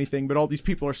says anything, but all these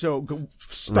people are so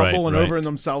stumbling right. over in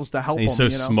themselves to help And him. he's so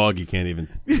you know? smug he can't even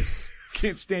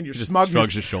Can't stand your just smugness.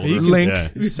 shrugs his shoulder. You can Link.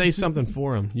 Yeah. say something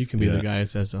for him. You can be Yeah. the guy that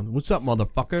says something. What's up,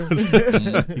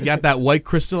 motherfucker? You got that white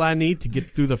crystal I need to get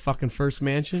through the fucking first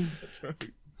mansion?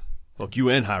 Fuck you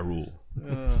and Hyrule.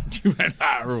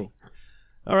 Rule.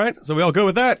 All right, so we all go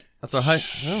with that. That's our high.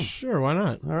 Sure, why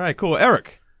not? All right, cool.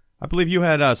 Eric, I believe you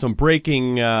had some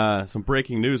breaking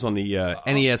news on the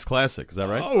NES Classic. Is that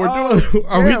right? Oh, we're doing.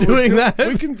 Are Yeah, we doing that?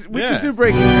 We can Yeah. do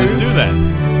breaking Let's news. do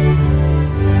that.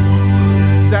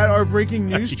 Is that our breaking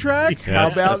news track? How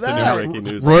Yes, about that's the new that? breaking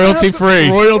news. Royalty free.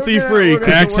 Royalty We're gonna- free. we're Could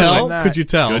gonna you work tell? on that. Could you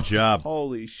tell? Good job.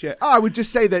 Holy shit! Oh, I would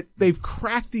just say that they've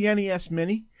cracked the NES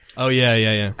Mini, Oh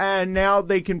yeah. and now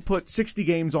they can put 60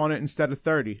 games on it instead of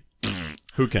 30.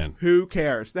 Who can? Who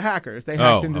cares? The hackers. They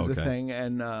hacked Oh, into the okay. thing,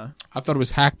 and I thought it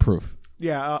was hack proof.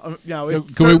 yeah, no, it Can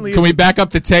we certainly can we is- back up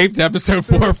the tape to episode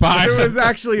 4 or 5? It was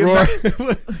actually a Roar.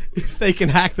 If they can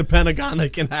hack the Pentagon, they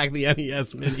can hack the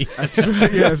NES Mini. yeah, The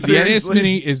NES seriously.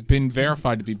 Mini has been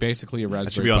verified to be basically a Raspberry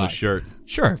That should be on Pi. the shirt.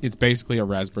 Sure. It's basically a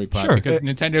Raspberry Pi Sure. because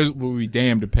Nintendo will be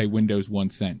damned to pay Windows 1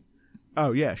 cent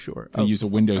Oh yeah, sure. to use a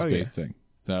Windows-based thing.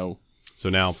 So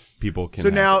now people can. So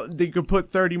hack now it. they could put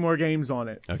 30 more games on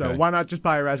it. So Okay. why not just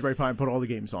buy a Raspberry Pi and put all the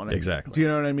games on it? Exactly. Do you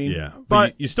know what I mean? Yeah,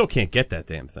 But you still can't get that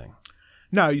damn thing.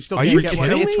 no, you still Are can't you get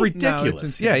kidding? one. It's No, ridiculous.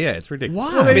 it's Yeah, insane. it's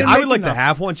ridiculous. Why? I mean, They I would make like to enough.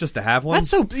 have one, just to have one. That's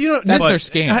so. You know, That's but- their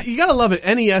scam. You gotta love it.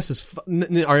 NES is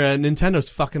Nintendo's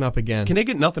fucking up again. Can they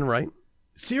get nothing right?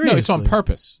 Seriously? No, it's on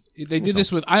purpose. They did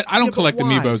this with. I don't but collect why?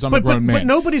 amiibos. I'm But- a grown but man.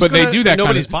 nobody's But they gonna- do that.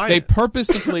 nobody's kind buying of, They it.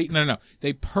 purposefully no.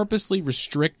 They purposely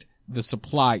restrict the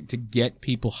supply to get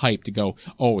people hyped to go.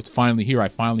 Oh, it's finally here. I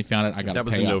finally found it. I got to That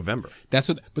was pay in up. November. That's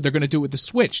what. But they're going to do it with the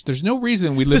Switch. There's no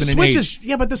reason we The live in an Switch age.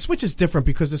 is but the Switch is different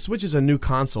because the Switch is a new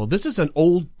console. This is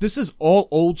all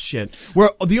old shit.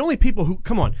 Where the only people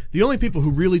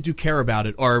who really do care about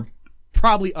it are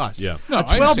probably us. Yeah. No, A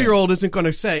I 12-year-old isn't going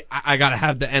to say, I got to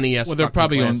have the NES. Well, they're fucking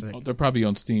probably classic." on. They're probably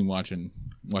on Steam watching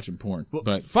porn.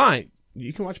 But Fine.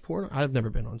 You can watch porn. I've never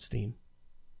been on Steam.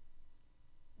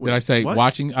 did I say what?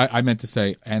 watching? I meant to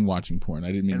say and watching porn.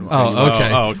 I didn't mean to say. Oh, okay.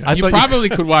 Oh, okay. I You thought probably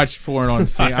could watch porn on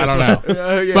Steam. I don't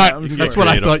know. Yeah, But I'm sure. that's what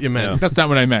I creative. thought you meant. Yeah. That's not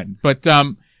what I meant. But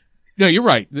no, you're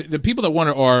right. The people that want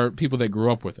it are people that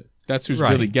grew up with it. That's who's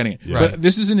Right. really getting it. Yeah. But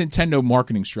this is a Nintendo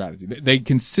marketing strategy. They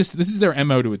consist. This is their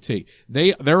MO to a T.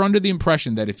 They're under the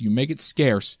impression that if you make it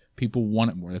scarce, people want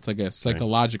it more. That's like a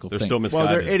psychological They're thing. still Well,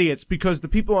 misguided. they're idiots because the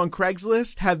people on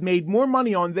Craigslist have made more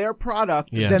money on their product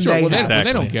Yeah. than Sure, they well, have.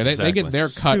 they don't Exactly. care. They Exactly. get their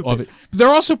cut of it. But they're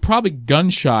also probably gun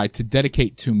shy to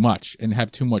dedicate too much and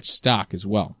have too much stock as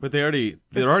well. But they're already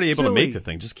It's able to silly. make the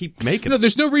thing. Just keep making No, it.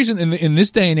 there's no reason in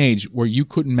this day and age where you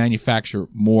couldn't manufacture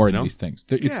more of these things.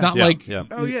 It's Yeah. not Yeah, like yeah.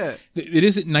 Oh yeah. it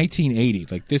isn't 1980.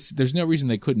 Like this, there's no reason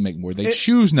they couldn't make more. They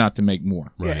choose not to make more.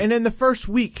 Yeah, and in the first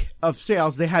week of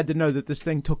sales, they had to know that this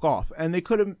thing took off, and they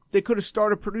could have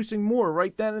started producing more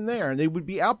right then and there, and they would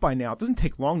be out by now. It doesn't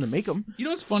take long to make them. You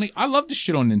know what's funny? I love to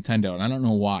shit on Nintendo, and I don't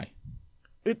know why.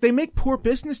 They make poor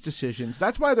business decisions.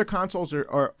 That's why their consoles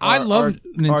are I love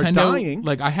Nintendo. dying.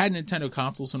 Like I had Nintendo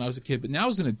consoles when I was a kid, but now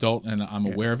as an adult and I'm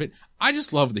aware of it, I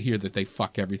just love to hear that they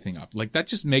fuck everything up. Like that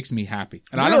just makes me happy,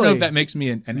 and I don't know Really? if that makes me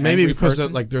an Maybe angry because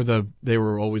person. they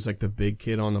were always like the big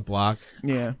kid on the block.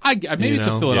 Yeah. Maybe You it's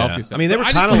a know? Philadelphia Yeah. thing. I mean, they But were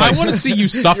I just kinda like- I want to see you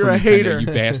suffer, You're a Nintendo, hater. you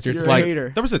bastards. You're a Like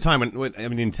hater. There was a time when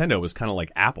Nintendo was kind of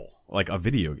like Apple, like a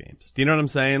video games. Do you know what I'm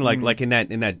saying? Like in that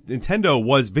Nintendo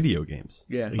was video games.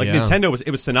 Yeah. Like Yeah. Nintendo was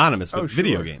synonymous with Oh,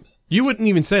 video sure. games. You wouldn't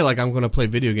even say like I'm going to play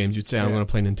video games. You'd say I'm Yeah. going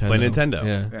to play Nintendo. Play Nintendo.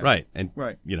 Yeah. Right. And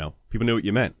Right. people knew what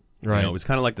you meant. Right. You know, it was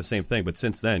kind of like the same thing, but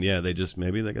since then, yeah,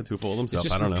 maybe they got too full of It's themselves.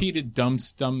 just I don't repeated dumb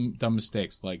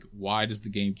mistakes. Like, why does the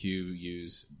GameCube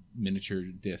use miniature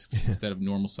discs instead of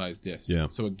normal sized discs? Yeah.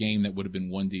 So a game that would have been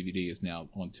one DVD is now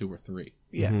on 2 or 3.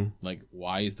 Yeah. Like,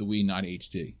 why is the Wii not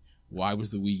HD? Why was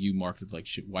the Wii U marketed like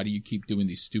shit? Why do you keep doing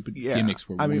these stupid gimmicks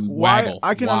where we waggle?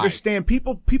 I can Why? understand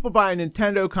people buy a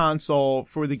Nintendo console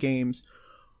for the games.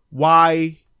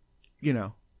 Why,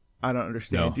 I don't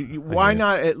understand. No, Why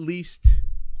not at least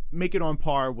make it on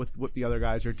par with what the other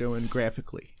guys are doing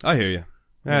graphically? I hear you.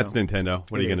 That's Nintendo.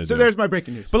 What are you going to do? So there's my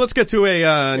breaking news. But let's get to a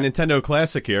Nintendo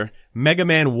classic here. Mega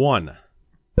Man 1.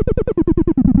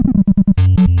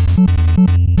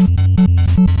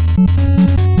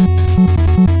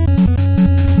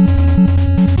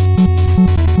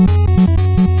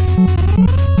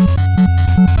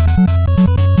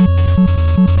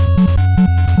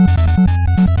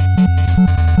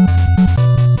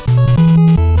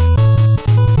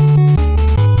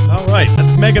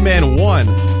 That's Mega Man 1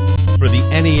 for the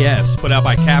NES, put out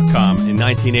by Capcom in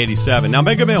 1987. Now,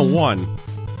 Mega Man 1,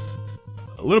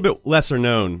 a little bit lesser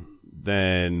known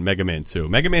than Mega Man 2.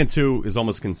 Mega Man 2 is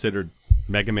almost considered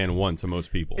Mega Man 1 to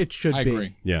most people. It should I be.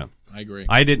 agree. Yeah. I agree.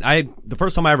 The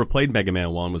first time I ever played Mega Man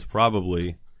 1 was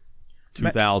probably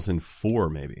 2004,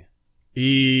 maybe.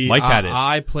 Mike had it.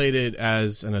 I played it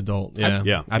as an adult. Yeah.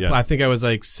 Yeah. I think I was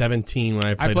like 17 when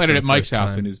I played it. I played it for at the Mike's first house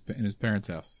time. in his parents'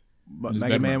 house. But In his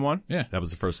Mega bedroom. Man 1? Yeah. That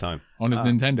was the first time. On his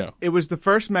Nintendo. It was the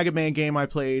first Mega Man game I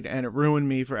played, and it ruined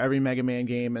me for every Mega Man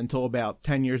game until about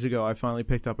 10 years ago. I finally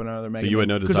picked up another Mega Man. So you had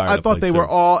no desire Because I to thought play they two. were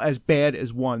all as bad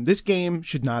as one. This game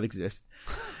should not exist.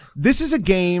 This is a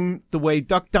game the way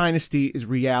Duck Dynasty is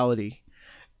reality.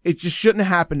 It just shouldn't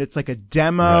have happened. It's like a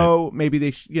demo. Right. Maybe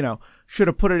they, should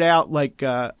have put it out like,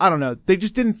 I don't know. They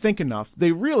just didn't think enough.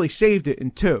 They really saved it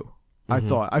in 2. I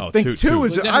thought. I Oh, think two two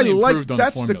is. Well, I definitely like. improved on the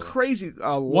That's the formula. crazy.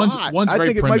 A One's lot. I very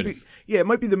think it might be. primitive. Yeah, it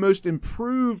might be the most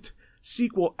improved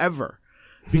sequel ever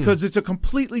because it's a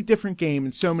completely different game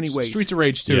in so many ways. Streets of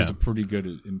Rage 2 is Yeah. a pretty good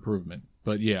improvement.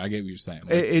 But yeah, I get what you're saying.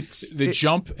 Like, It's the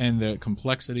jump and the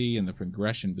complexity and the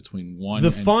progression between 1 The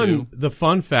and fun, 2. the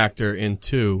fun factor in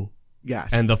 2 yes,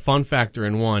 and the fun factor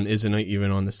in 1 isn't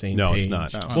even on the same No, page. it's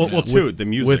not. Oh, Well, 2, the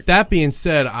music. With that being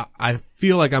said, I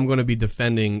feel like I'm going to be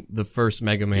defending the first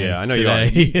Mega Man. yeah, I know today.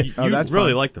 you are. You that's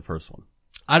really fun. like the first one.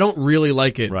 I don't really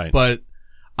like it, Right. but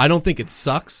I don't think it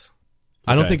sucks.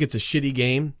 I don't Okay. think it's a shitty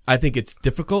game. I think it's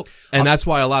difficult, and that's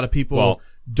why a lot of people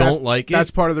don't like it.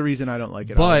 That's part of the reason I don't like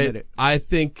it. I'll admit But it. I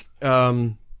think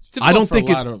It's difficult I don't for a think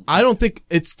lot of- I don't think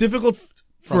it's difficult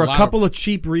for a a lot couple of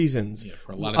cheap reasons. Yeah,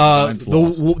 for a lot of design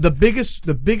flaws. The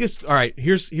biggest. All right,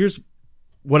 here's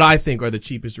what I think are the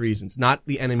cheapest reasons, not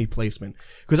the enemy placement,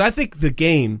 because I think the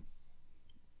game.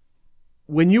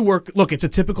 When you look, it's a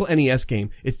typical NES game.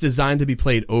 It's designed to be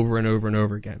played over and over and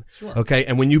over again. Sure. Okay.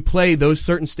 And when you play those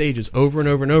certain stages over and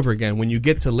over and over again, when you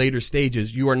get to later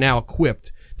stages, you are now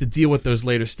equipped to deal with those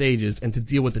later stages and to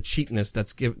deal with the cheapness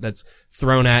that's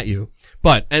thrown at you.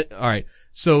 But, all right.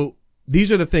 So these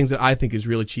are the things that I think is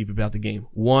really cheap about the game.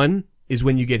 One is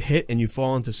when you get hit and you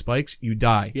fall into spikes, you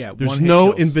die. Yeah, There's one hit no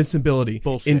kills. invincibility.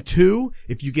 Bullshit. In 2,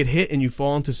 if you get hit and you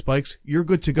fall into spikes, you're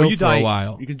good to go you for die- a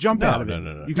while. You can jump No, out of no, it.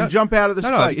 no, no. You can jump out of the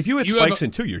No, spike. if you hit You have spikes a-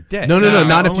 in 2, you're dead. No,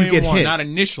 not if only you get in one, hit. Not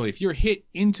initially. If you're hit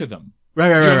into them, Right,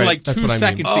 you have right. like That's 2 what I mean.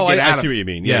 seconds Oh, to get I out see of what it. you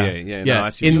mean. Yeah. Yeah. Yeah. No, I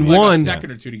see what In you mean. Like one- a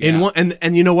second or two to get In out. one,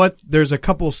 and you know what? There's a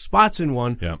couple spots in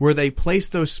one Yeah. where they place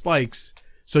those spikes,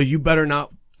 so you better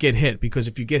not get hit, because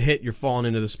if you get hit, you're falling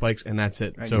into the spikes, and that's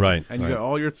it. So Right. and you get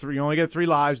all your you only get 3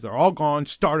 lives. They're all gone.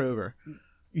 Start over.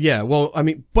 yeah, well, I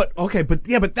mean, but okay, but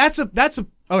that's a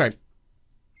all right.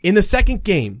 In the second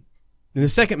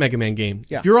Mega Man game,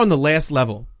 Yeah. if you're on the last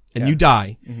level and Yeah. you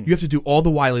die, you have to do all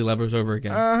the Wily levers over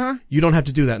again. Uh-huh. You don't have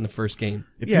to do that in the first game.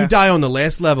 If Yeah. you die on the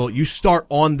last level, you start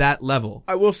on that level.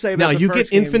 I will say Now about the you first get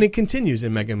game- infinite continues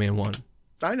in Mega Man 1.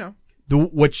 I know.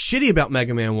 What's shitty about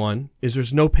Mega Man 1 is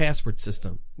there's no password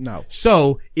system. No.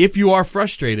 So, if you are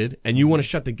frustrated and you want to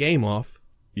shut the game off,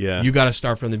 Yeah. you got to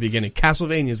start from the beginning.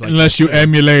 Castlevania's like, Unless you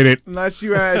emulate it. Unless you,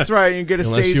 that's right, you get a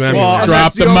Unless save you state. emulate. And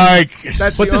Drop that's the only- mic.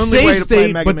 That's but the the only way save to play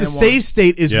state, Mega but Man the 1. save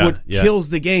state is Yeah, what yeah. kills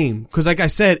the game. Because, like I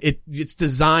said, it's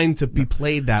designed to be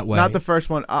played that way. Not the first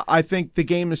one. I think the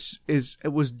game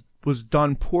was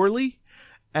done poorly,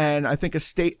 and I think a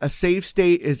save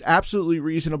state is absolutely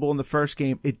reasonable in the first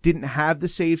game. It didn't have the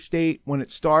save state when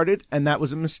it started, and that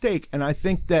was a mistake. And I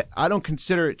think that I don't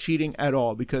consider it cheating at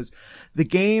all, because the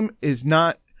game is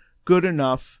not good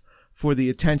enough for the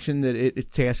attention that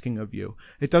it's asking of you.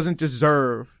 It doesn't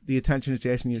deserve the attention it's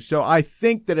asking you. So I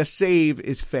think that a save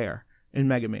is fair in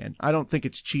Mega Man. I don't think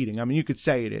it's cheating. I mean, you could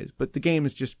say it is, but the game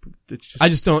is just. I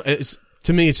just don't.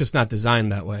 To me, it's just not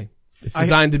designed that way. It's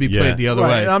designed to be played the other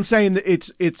way. And I'm saying that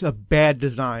it's a bad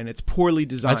design. It's poorly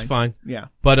designed. That's fine. Yeah.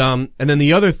 But and then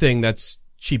the other thing that's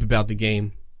cheap about the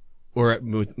game, or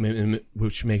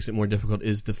which makes it more difficult,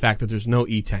 is the fact that there's no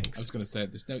E-tanks. I was going to say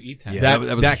there's no E-tank. Yeah,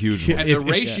 that was a huge one. And the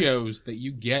ratios that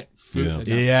you get food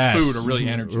are really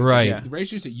energy. Right. Yeah. The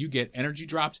ratios that you get energy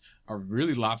drops are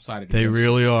really lopsided. They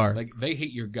really are. Like they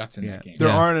hate your guts in that game. There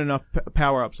aren't enough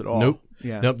power ups at all. Nope.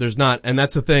 Yeah. Nope. There's not. And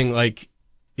that's the thing. Like,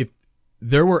 if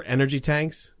there were energy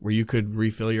tanks where you could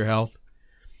refill your health,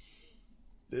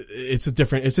 it's a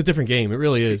different game. It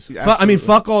really is. I mean,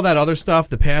 fuck all that other stuff,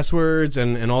 the passwords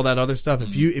and all that other stuff.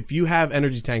 If you have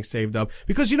energy tanks saved up,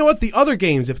 because you know what, the other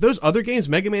games, if those other games,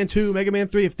 Mega Man 2, Mega Man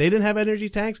 3, if they didn't have energy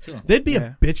tanks, they'd be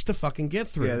a bitch to fucking get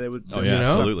through. Yeah, they would. Oh yeah,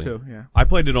 absolutely. Too, yeah. I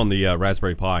played it on the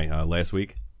Raspberry Pi last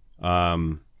week.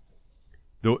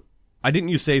 Though I didn't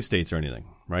use save states or anything,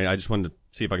 right? I just wanted to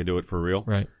see if I could do it for real.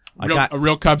 Right. A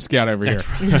real Cub Scout over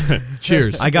here.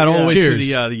 Cheers. I got all the way to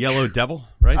Cheers. the Yellow Devil,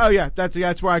 right? Oh yeah,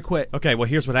 that's where I quit. Okay, well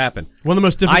here's what happened. One of the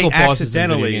most difficult I bosses in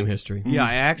video accidentally game history. Yeah,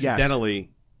 I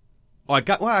accidentally. Oh, I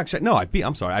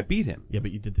beat him. Yeah,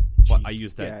 but you did the Well, cheat. I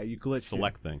used that Yeah, you glitched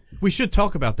select thing. We should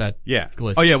talk about that. Yeah.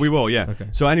 Glitch. Oh yeah, we will. Yeah. Okay.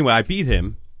 So anyway, I beat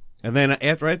him, and then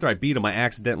after I beat him, I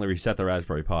accidentally reset the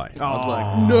Raspberry Pi. I was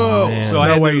like, no, man. so I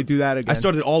no had way to- you do that again. I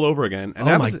started all over again. And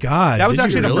Oh that my was, God. That was Did you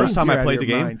actually the really? first time You're I out played of the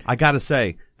your game. mind. I gotta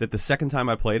say that the second time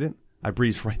I played it, I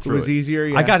breezed right through it. was easier,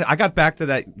 yeah. I got back to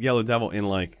that Yellow Devil in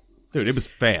like, dude, it was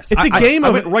fast. It's a game I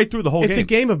of went right through the whole It's game. a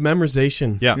game of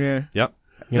memorization. Yeah. Yeah. Yep.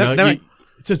 You know, Then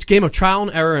it's a game of trial and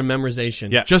error and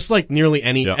memorization. Yeah. Just like nearly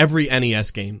Yeah. every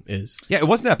NES game is. yeah, it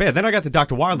wasn't that bad. Then I got to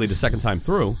Dr. Wily the second time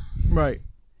through. Right.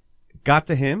 Got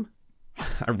to him.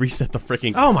 I reset the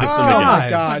freaking Oh my system God. again. Oh my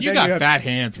God. You Then got have- fat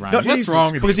hands, Ryan. No, What's Jesus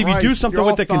wrong with Because you? if you do Christ, something you're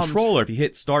with all the thumbs. controller, if you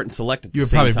hit start and select at the You were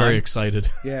same probably time, very excited.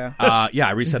 Yeah. yeah,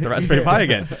 I reset the Raspberry Pi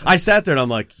again. I sat there and I'm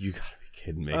like, you gotta be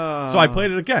kidding me. So I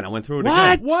played it again. I went through it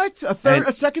again. What? And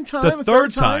A second time? The A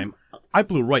third time, I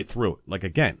blew right through it. Like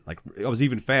again. Like I was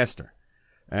even faster.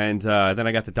 And then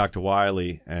I got to Dr.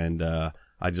 Wily and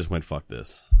I just went, fuck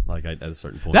this. Like at a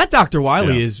certain point. That Dr.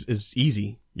 Wily Yeah. is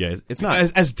easy. yeah, it's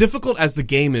not. As difficult as the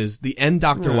game is, the end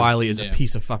Dr. Wily is a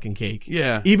piece of fucking cake.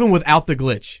 Yeah. Even without the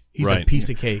glitch, he's a Right. piece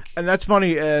of cake. And that's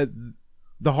funny.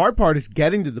 The hard part is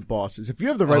getting to the bosses. If you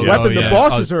have the right Oh, weapon, yeah. the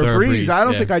bosses Oh, are a they're a breeze. breeze, I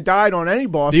don't yeah. think I died on any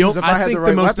bosses if I I had think the right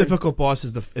the most weapon. difficult boss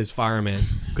is Fireman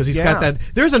because he's Yeah. got that.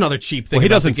 There's another cheap thing. Well, he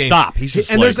about doesn't the game. stop. He's just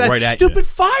and like there's that right at you. stupid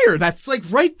fire that's like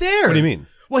right there. What do you mean?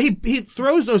 Well, he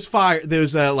throws those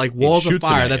like walls of shoots them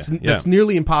fire. at That's you. that's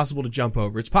nearly impossible to jump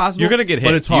over. It's possible. You're gonna get hit.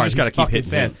 but it's You hard. just gotta He's keep fucking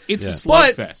hitting him. fast. It's a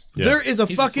But slugfest. Yeah. there is a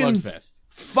He's fucking a slugfest.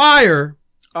 fire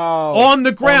on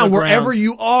the ground ground. wherever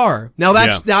you are. Now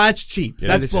that's Yeah. cheap. Yeah,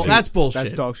 that's that's cheap. that's bullshit.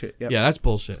 That's dog shit. Yep. Yeah, that's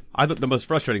bullshit. I thought the most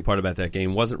frustrating part about that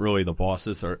game wasn't really the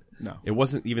bosses, or No. it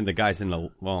wasn't even the guys in the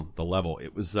level.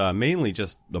 It was mainly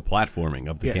just the platforming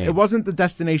of the Yeah, game. it wasn't the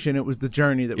destination; it was the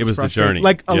journey that It was the frustrating. journey.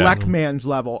 Like a Yeah. Lechman's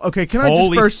level. Okay, can I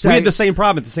Holy, just first say we had the same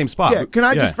problem at the same spot. Yeah, can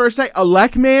I Yeah. just first say a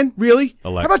Lechman? Really? A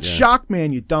Lech- How about yeah.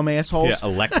 Shockman? You dumb assholes. Yeah,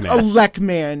 a Lechman. A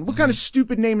Lechman. What kind of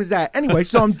stupid name is that? Anyway,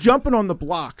 so I'm jumping on the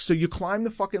blocks. So you climb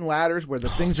the fucking ladders where the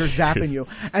things are zapping you,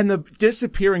 and the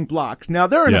disappearing blocks. Now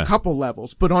they're in Yeah. a couple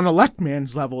levels, but on a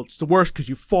Lechman's level, it's the worst because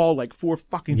you fall like 4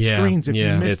 fucking Yeah, screens if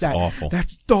yeah. you miss It's that. awful.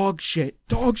 That's dog shit.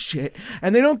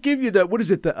 And they don't give you the what is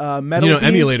it? The metal. You know,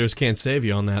 beam? emulators can't save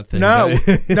you on that thing. No,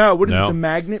 no. What is No. it? The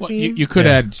magnet Well, beam. you could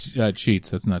add cheats.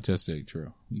 That's not just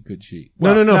true. You could cheat.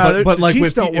 No, No, but the like cheats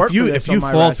if don't work you for if this you on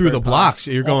my fall through the Raspberry Pi. blocks,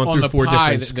 you're going On through the 4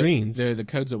 Pi, different screens. The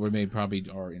codes that were made probably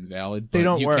are invalid. They but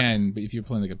don't you work. can, but if you're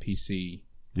playing like a PC.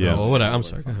 Yeah. Oh, whatever. I'm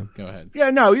sorry. Go ahead. Go ahead. Yeah,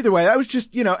 no, either way. That was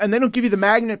just, and they don't give you the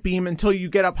magnet beam until you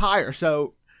get up higher.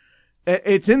 So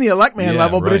it's in the Electman Yeah,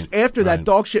 level, but right, it's after that right.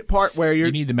 dog shit part where You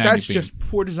need the magnet that's beam. just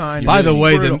poor design. By the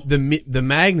way, Brutal. the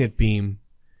magnet beam,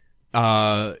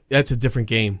 that's a different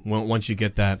game once you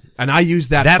get that. And I use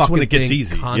that. That's fucking when it gets thing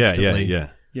easy. Constantly. Yeah.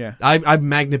 Yeah, I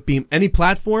magnet beam any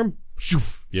platform.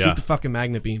 Shoof, Yeah. shoot the fucking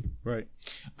magnet beam. right.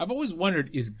 I've always wondered,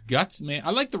 is Gutsman?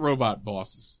 I like the robot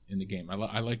bosses in the game. I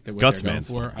like the what they're going Gutsman's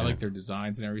for. fun, I yeah. like their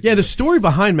designs and everything. Yeah, the story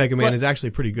behind Mega Man But- is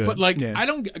actually pretty good. But like, Yeah. I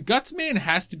don't. Gutsman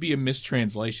has to be a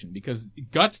mistranslation because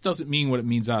guts doesn't mean what it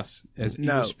means us as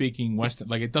No. English speaking Western.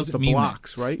 Like it doesn't The mean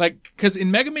blocks, that. right? Like because in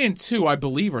Mega Man 2, I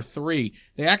believe, or 3,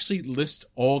 they actually list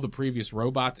all the previous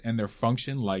robots and their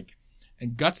function. Like,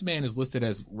 and Gutsman is listed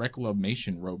as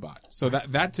reclamation robot. So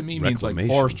that to me means like Reclamation.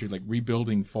 forestry, like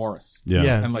rebuilding forests.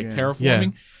 Yeah. And like Yeah.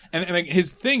 terraforming. And like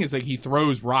his thing is like he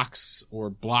throws rocks or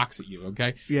blocks at you,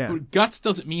 okay? Yeah. But guts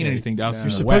doesn't mean anything to us in You're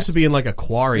the supposed West. to be in like a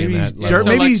quarry Maybe, in he's that dirt, level. So,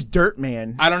 maybe like- he's Dirt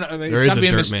Man. I don't know. There It's is gotta a be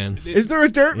in Dirt this- Man. Is there a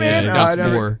Dirt Man? Yeah, Oh, Dust I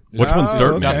never- 4. Which one's Oh,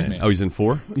 Dirt okay. Dust Man. Oh, he's in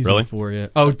 4? He's Really? in 4, yeah.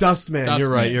 Oh, Dustman. Dust You're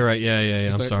right. Man. You're right. Yeah.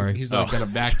 He's I'm like- sorry. He's like got a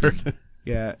vacuum.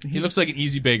 Yeah. He looks like an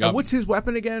easy bake oven. What's his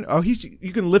weapon again? Oh, you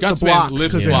can lift Gutsman the blocks.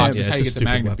 lifts 'cause of blocks. him. That's how you it's a get the stupid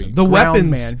magnet weapon. beam. The Ground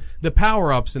weapons, man. the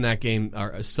power ups in that game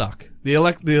suck. The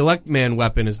elect man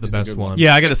weapon is the Is a best good one. one.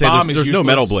 Yeah, I gotta say, Bomb there's is no useless.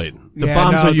 Metal Blade. The Yeah,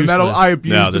 bombs no, are the metal. useless. I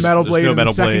abused No, the there's Metal no Blade in the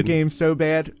Metal second Blade. game so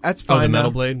bad. That's Oh, fine. the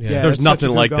Metal though. Blade? Yeah. Yeah, There's that's such a nothing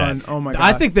good like gun. that. Oh my god.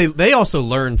 I think they also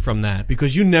learned from that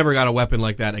because you never got a weapon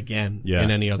like that again Yeah.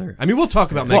 in any other. I mean, we'll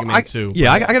talk about Mega Man 2.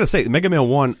 Yeah, I gotta say, Mega Man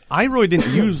 1, I really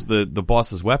didn't use the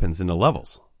boss's weapons in the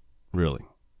levels. Really.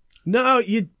 No,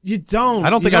 you don't. I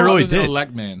don't think You I really Other than did.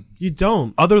 Elect Man. You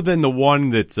don't. Other than the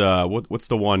one that's, what's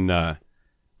the one, that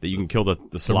you can kill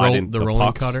the slide in? The rolling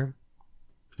pucks? cutter.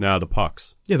 No, the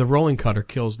pucks. Yeah, the rolling cutter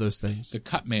kills those things. The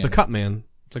Cut Man. The cut man.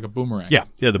 It's like a boomerang. Yeah,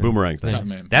 the boomerang thing. Cut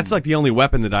Man. That's like the only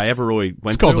weapon that I ever really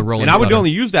went called to. the rolling and I would cutter.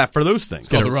 only use that for those things. It's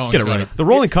called the rolling get it cutter. right. The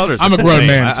rolling cutters. I'm a the grown thing.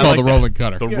 man. It's I called like the rolling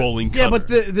cutter. The rolling cutter. Yeah, but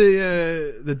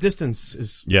the distance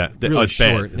is really it's bad.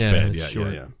 short. It's yeah, bad. it's Yeah, short.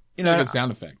 yeah. you Like know, a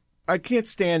sound effect. I can't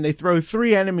stand they throw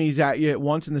 3 enemies at you at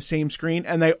once in the same screen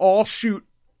and they all shoot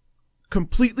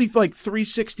completely like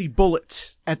 360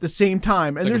 bullets at the same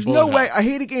time. And like a there's bullet no hell. way. I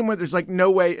hate a game where there's like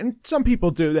no way. And some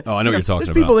people do that. Oh, I know what you're talking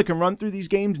There's people about. that can run through these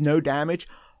games, no damage.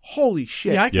 Holy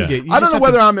shit. Yeah, I can Yeah. get. You I don't just know have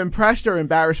whether to, I'm impressed or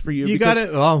embarrassed for you. You because got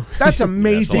to. Well, That's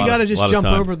amazing. you lot got to of- just lot of jump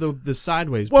time. over the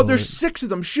sideways. Well, bullet. there's 6 of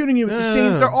them shooting you at the No, same. no,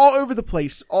 no. They're all over the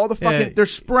place. All the fucking. Yeah. They're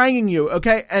spraying you.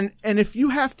 Okay, and if you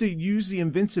have to use the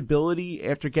invincibility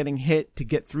after getting hit to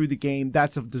get through the game,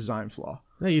 that's a design flaw.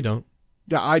 No, you don't.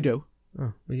 Yeah, I do.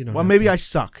 Oh, well, you don't. Well, have maybe to. I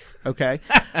suck. Okay,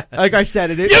 like I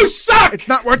said, You suck. It's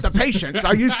not worth the patience.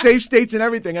 I use save states and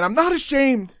everything, and I'm not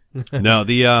ashamed. No,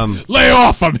 the Lay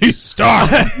off of me, Star.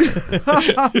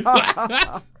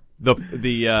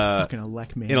 Fucking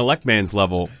elect man. in Elect Man's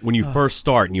level, when you first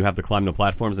start and you have to climb the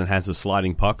platforms and it has the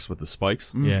sliding pucks with the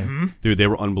spikes, Yeah. dude, they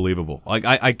were unbelievable. Like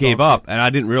I gave up and I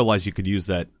didn't realize you could use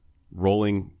that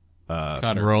rolling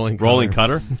Cutter. Rolling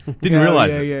cutter. Didn't Yeah,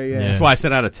 realize yeah, it. yeah, yeah. That's why I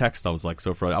sent out a text. I was like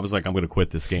so frustrated. I was like, I'm going to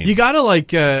quit this game. You gotta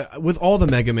like with all the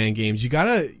Mega Man games, you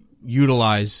gotta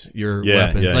utilize your Yeah,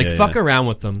 weapons. yeah, Like yeah, fuck yeah. around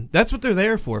with them. That's what they're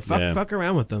there for. Yeah. Fuck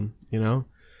around with them. You know.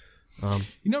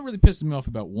 You know what really pisses me off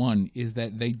about 1 is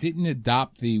that they didn't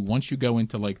adopt the once you go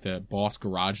into like the boss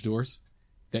garage doors,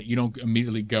 that you don't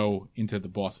immediately go into the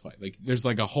boss fight. Like there's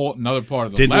like a whole another part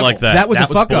of the Didn't level. like that. That was a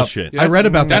fuck bullshit. up. I read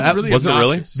about that. That's really Was it really?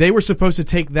 obnoxious. They were supposed to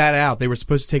take that out. They were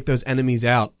supposed to take those enemies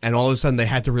out, and all of a sudden they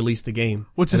had to release the game.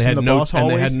 What's And this they in had the boss and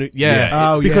they had hallways? yeah.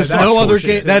 Oh, yeah, because that's no other bullshit.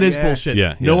 game that is Yeah. bullshit.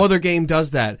 Yeah, No yeah. other game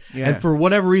does that. Yeah. And for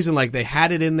whatever reason, like they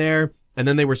had it in there, and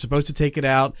then they were supposed to take it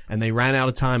out, and they ran out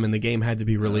of time, and the game had to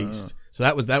be released. So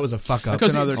that was a fuck up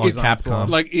Because on it's- Capcom.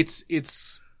 like it's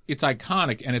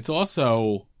iconic, and it's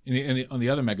also on the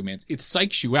other Mega Mans, it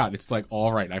psychs you out. It's like,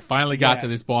 all right, I finally got to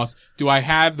this boss. Do I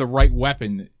have the right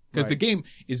weapon? Because the game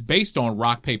is based on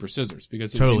rock, paper, scissors.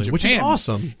 Because Totally, in Japan, which is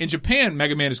awesome. In Japan,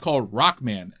 Mega Man is called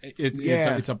Rockman.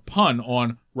 It's a pun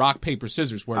on rock, paper,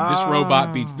 scissors, where this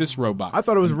robot beats this robot. I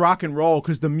thought it was rock and roll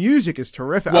because the music is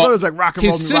terrific. I Well, thought it was like rock and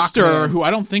roll. his and rock sister, band. who I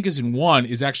don't think is in 1,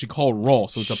 is actually called Roll,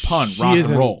 so it's a pun. She Rock is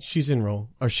and in, roll. She's in roll,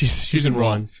 or she's in Roll.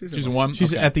 one. She's in 1.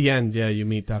 She's Okay. at the end. Yeah, you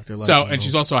meet Dr. So, and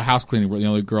she's also a house cleaning, the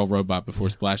only girl robot before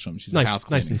Splash Film. She's a house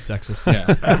nice cleaning. and sexist.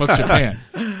 Yeah, what's Japan?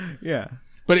 Yeah.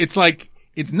 But it's like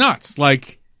it's nuts.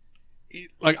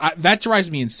 That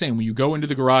drives me insane when you go into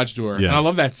the garage door, Yeah. and I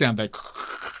love that sound. That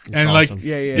and awesome.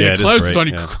 Yeah, yeah. Yeah, it it is closes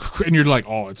great, on you, and you're like,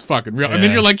 oh, it's fucking real. And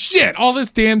then you're like, shit, all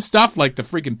this damn stuff, like the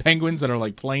freaking penguins that are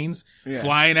like planes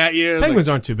flying at you. Penguins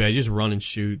aren't too bad. You just run and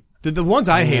shoot. The ones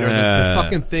I hate are the Yeah.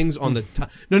 fucking things on the top.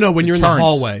 No, when you're in the turrets.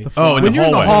 hallway. Oh, in when the you're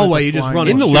in the hallway. hallway, you just Flying. run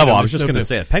In and the shoot level, them. I was They're just so going to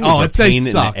good. say, penguins Oh, are it's they pain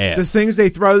in suck. the ass. The things they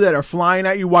throw that are flying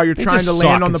at you while you're trying just to land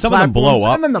suck, on the and some of them platforms, blow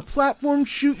up. and then the platform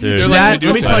shoot you. Dude. They're That, like let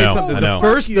me Medusa. tell you I know, something.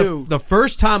 I know. The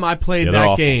first time I played Yeah, they're that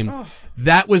awful. game,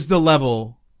 that was the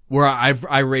level where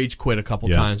I rage quit a couple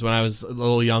Yeah. times when I was a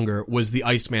little younger. Was the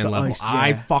Iceman level? Ice, I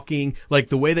yeah. fucking like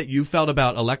the way that you felt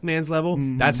about Elect Man's level.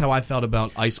 That's how I felt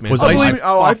about Iceman. Was Oh, Ice- believe me,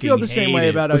 I feel fucking the same hate way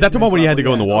it. about Was that the one where you had to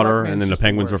go in the Yeah, water Elect and then the Man's just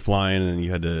penguins were worst. flying and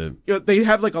you had to... You know, they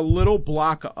have like a little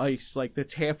block of ice, like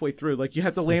that's halfway through. Like you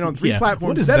have to land on 3 Yeah.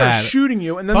 platforms What is that that? are shooting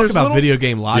you, and then Talk there's about little, video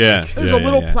game logic. Yeah. There's a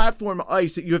little platform of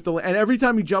ice that you have to, and every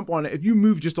time you jump on it, if you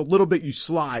move just a little bit, you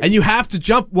slide. And you have to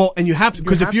jump. Well, and you have to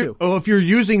because have if you're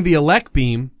using the Elect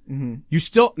beam, you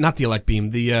still, not the elect beam,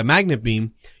 the magnet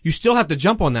beam, you still have to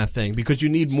jump on that thing because you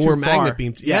need more Too magnet far.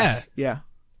 beams. Yes. Yeah.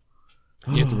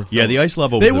 Yeah. You have to refill Yeah, it. the ice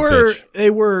level was They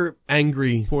were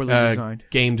angry Poorly designed.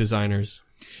 game designers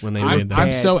when they I'm, made that.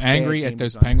 I'm so Bad angry game at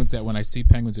those design. penguins that when I see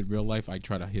penguins in real life, I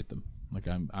try to hit them. Like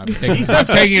I'm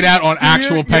taking it out on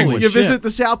actual penguins. You visit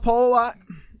the South Pole a lot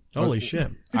Holy shit.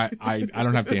 I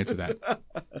don't have to answer that.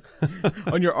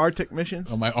 on your Arctic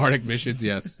missions? On my Arctic missions,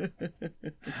 yes.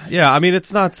 Yeah, I mean,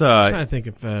 it's not, I'm trying to think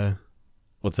if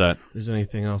what's that? there's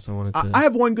anything else I wanted to. I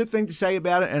have one good thing to say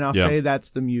about it, and I'll Yeah. say that's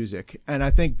the music. And I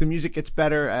think the music gets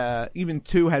better. Even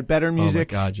 2 had better music.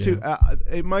 God, yeah. 2,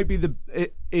 it might be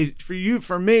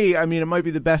for me. I mean, it might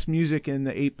be the best music in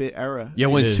the 8-bit era. Yeah,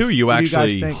 when is. 2, you What do you guys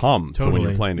actually think? hum to when Totally.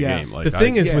 you're playing the Yeah. game. Like, The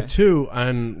thing is yeah. with 2,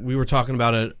 and we were talking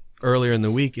about it earlier in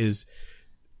the week, is,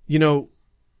 you know,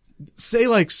 say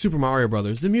like Super Mario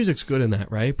Brothers, the music's good in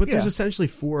that, right? But there's Yeah. essentially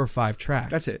 4 or 5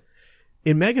 tracks. That's it.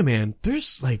 In Mega Man,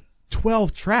 there's like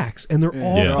 12 tracks, and they're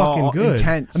all They're fucking all good.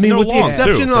 intense. I mean, They're with the long,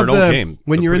 exception too. For of an old the game,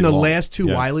 when they're you're in the pretty long. last 2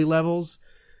 Yeah. Wily levels,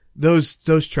 those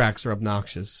tracks are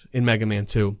obnoxious in Mega Man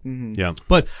 2. Yeah.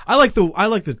 But I like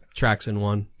the tracks in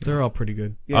 1. They're all pretty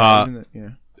good. Yeah. Yeah.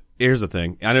 Here's the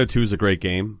thing. I know 2 is a great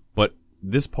game, but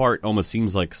this part almost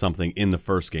seems like something in the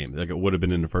first game. Like it would have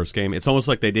been in the first game. It's almost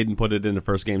like they didn't put it in the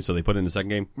first game, so they put it in the second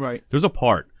game. Right. There's a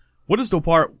part. What is the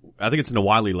part? I think it's in the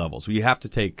Wily levels where you have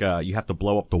to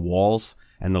blow up the walls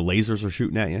and the lasers are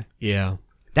shooting at you. Yeah.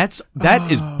 That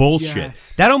is bullshit.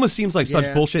 yes. That almost seems like such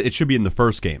Yeah. bullshit. It should be in the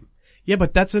first game. Yeah,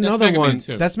 but that's another Mega Man one.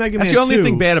 2. That's Mega Man 2. That's the only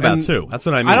thing bad about and 2. That's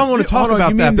what I mean. I don't want to talk Hold on,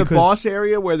 about you that mean the because boss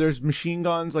area where there's machine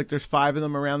guns, like there's 5 of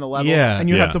them around the level, Yeah. and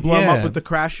you Yeah. have to blow them Yeah. up with the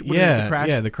crash. what is it, Yeah, the crash,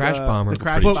 yeah, the crash bomber. The That's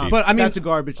crash pretty bomb. cheap. But I mean, that's a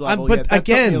garbage level. but yeah, that took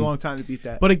again, me a long time to beat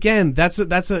that. But again, that's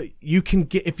a you can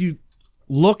get if you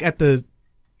look at the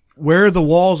where the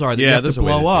walls are that you have there's to a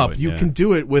way to blow do up. it, You yeah. can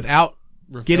do it without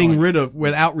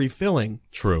without refilling.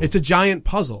 True. It's a giant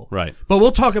puzzle. Right. But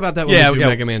we'll talk about that when we do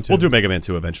Mega Man 2. We'll do Mega Man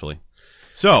 2 eventually.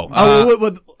 So, I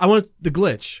want the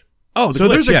glitch. oh, So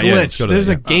there's a Yeah, glitch. let's go to There's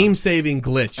that, a game-saving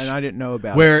glitch. and I didn't know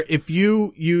about it. where if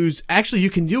you use, actually you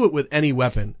can do it with any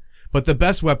weapon, but the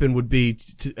best weapon would be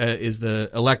is the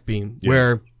elect beam,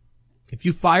 where if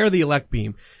you fire the elect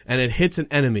beam and it hits an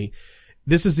enemy,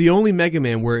 this is the only Mega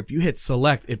Man where if you hit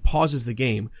select, it pauses the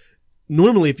game.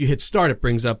 Normally, if you hit start, it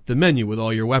brings up the menu with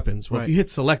all your weapons. Well, if Right. you hit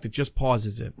select, it just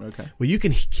pauses it. Okay. Well, you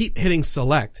can keep hitting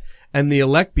select, and the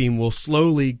elect beam will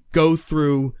slowly go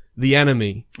through the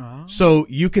enemy. So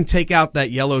you can take out that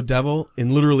yellow devil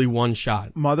in literally one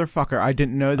shot. Motherfucker, I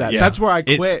didn't know that. Yeah. That's where I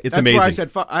It's- quit. it's That's where I amazing.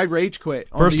 said I rage quit.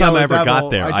 On First the time I Yellow ever Devil,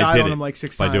 got there, I I died did on it him like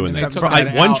 6 by times. doing and that. They took I that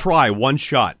had one out. try, one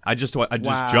shot. I just Wow.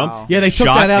 jumped. Yeah, they took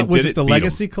shot, that out. and Was did it the beat 'em.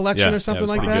 Legacy Collection Yeah, or something yeah, it was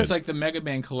like pretty that? It's like the Mega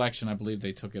Man collection. I believe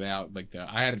they took it out. Like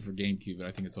I had it for GameCube, but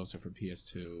I think it's also for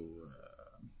PS2,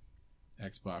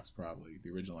 Xbox, probably the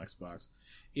original Xbox.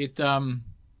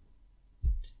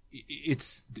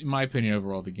 It's in my opinion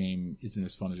overall the game isn't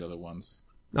as fun as the other ones.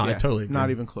 No, I Yeah, totally agree. not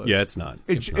even close. Yeah, it's not.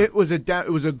 It was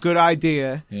a good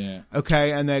idea. Yeah,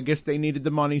 Okay, and I guess they needed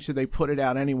the money, so they put it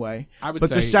out anyway. I would but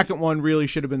the say- second one really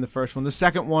should have been the first one. The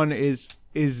second one is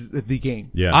the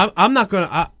game. Yeah. I'm not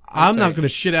gonna. I'm say- not gonna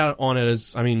shit out on it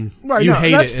as. I mean, Right, you no,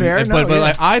 hate that's it, fair. No, but yeah.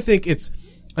 like, I think it's.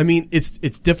 I mean, it's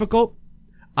difficult.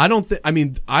 I don't think. I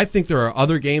mean, I think there are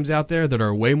other games out there that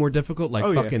are way more difficult, like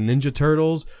Oh, yeah. fucking Ninja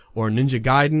Turtles or Ninja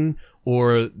Gaiden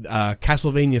or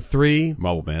Castlevania 3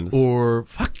 Marble Madness. or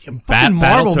fucking Bat-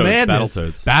 Marble Battletoads, Madness,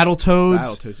 Battletoads. Battletoads.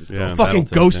 Battletoads is Yeah. dope. Fucking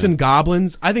Battletoads, Ghosts yeah. and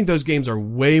Goblins. I think those games are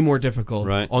way more difficult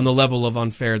Right. on the level of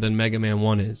unfair than Mega Man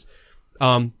 1 is.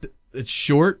 It's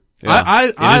short. Yeah. I It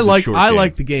is a short game.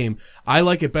 like the game. I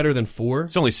like it better than 4.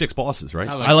 It's only 6 bosses, right?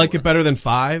 I like it better than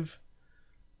 5.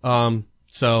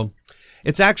 So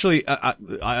It's actually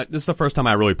this is the first time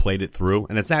I really played it through,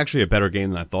 and it's actually a better game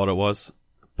than I thought it was.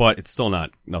 But it's still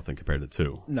nothing compared to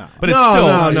 2. No. But it's no,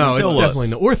 still no, it's still definitely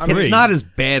no. Or 3. It's not as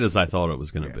bad as I thought it was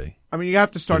going to be. I mean, you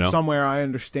have to start You know? somewhere. I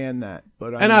understand that,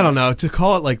 but And I don't know, to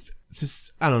call it like, it's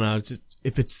just, I don't know, it's just,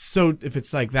 if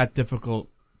it's like that difficult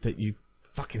that you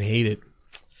fucking hate it,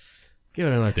 give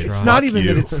it another try. It's not even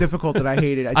you. that it's difficult that I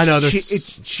hate it. It's I know, there's-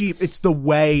 it's cheap. It's the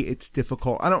way it's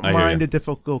difficult. I don't I hear mind you. a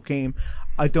difficult game.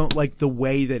 I don't like the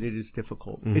way that it is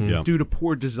difficult. Yeah. Due to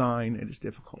poor design, it is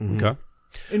difficult. Okay.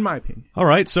 In my opinion. All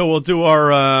right, so we'll do our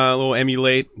little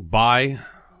emulate, buy,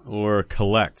 or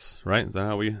collect. Right? Is that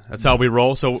how we? That's how we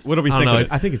roll. So what do we I think? don't know. Of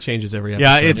it? I think it changes every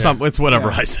episode. Yeah, it's whatever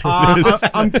I say. it is.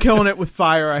 I'm killing it with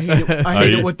fire. I hate it. I Are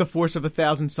hate you? it with the force of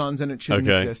 1,000 suns, and it shouldn't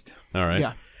Okay. exist. All right.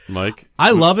 Yeah. Mike.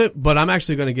 I love it, but I'm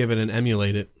actually going to give it an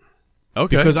emulate it.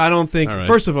 Okay. Because I don't think, All right.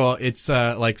 first of all, it's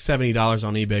like $70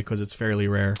 on eBay because it's fairly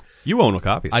rare. You own a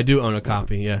copy. I do own a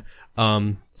copy, yeah.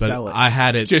 But Sell it. I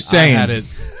had it. Just saying. I had it.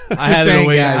 saying,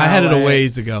 guys. I had it a LA.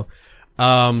 ways ago.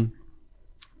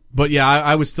 But yeah,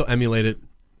 I would still emulate it.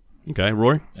 Okay,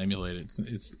 Roy? Emulate it.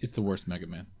 It's the worst Mega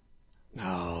Man.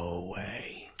 No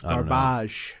way. I don't know.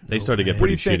 Garbage. They started to get What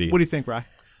do pretty you think? shitty. What do you think, Rye?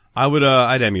 I would,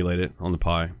 I'd emulate it on the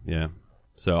Pi, yeah.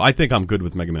 So I think I'm good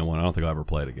with Mega Man 1. I don't think I'll ever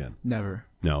play it again. Never.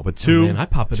 No, but 2, man, I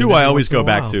pop it in 2 every I always once in go a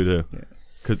back while. to,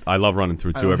 cause I love running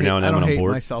through 2 every now and then I when don't I'm hate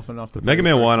bored. myself enough to Mega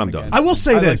play Man the 1, first I'm one done. again. I will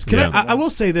say like this. the Can second I one. will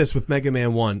say this with Mega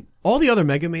Man 1. All the other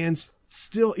Mega Mans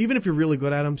still, even if you're really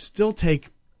good at them, still take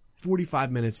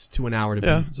 45 minutes to an hour to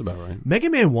Yeah, beat. that's about right. Mega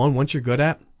Man 1, once you're good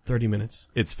at, 30 minutes.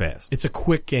 It's fast. It's a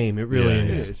quick game. It really Yeah, it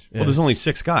is. is. Yeah. Well, there's only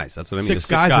 6 guys. That's what I mean. Six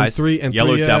There's guys and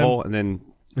Yellow three, Devil, and then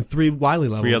And 3 Wily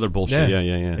levels. 3 other bullshit. Yeah.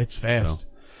 It's fast. So.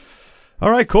 All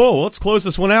right, cool. Well, let's close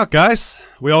this one out, guys.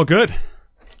 We all good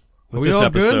with we this all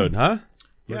good? episode, huh?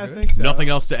 Yeah, I think so. Nothing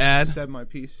else to add? Said my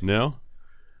piece. No?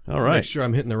 All Make right. sure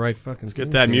I'm hitting the right fucking. Let's get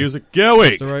that music going.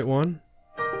 That's the right one.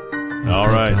 All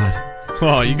Thank right. God.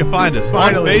 Well, you can find us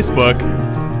Finally. on Facebook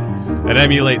at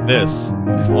Emulate This.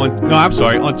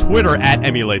 On Twitter at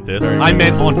Emulate This. I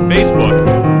meant on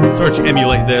Facebook. Search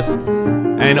Emulate This.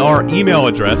 And our email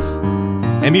address,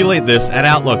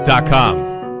 emulatethis@outlook.com.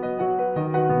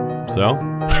 So,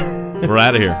 we're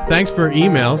out of here. Thanks for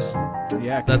emails.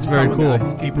 Yeah, That's keep very coming, cool.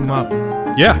 guys. Keep them up.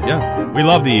 Yeah. We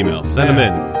love the emails. Send them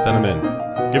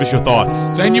in. Give us your thoughts.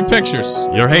 Send your pictures.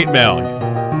 Your hate mail.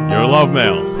 Your love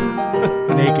mail.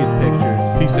 Naked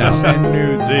pictures. Peace out. Send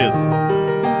nudes. See yous.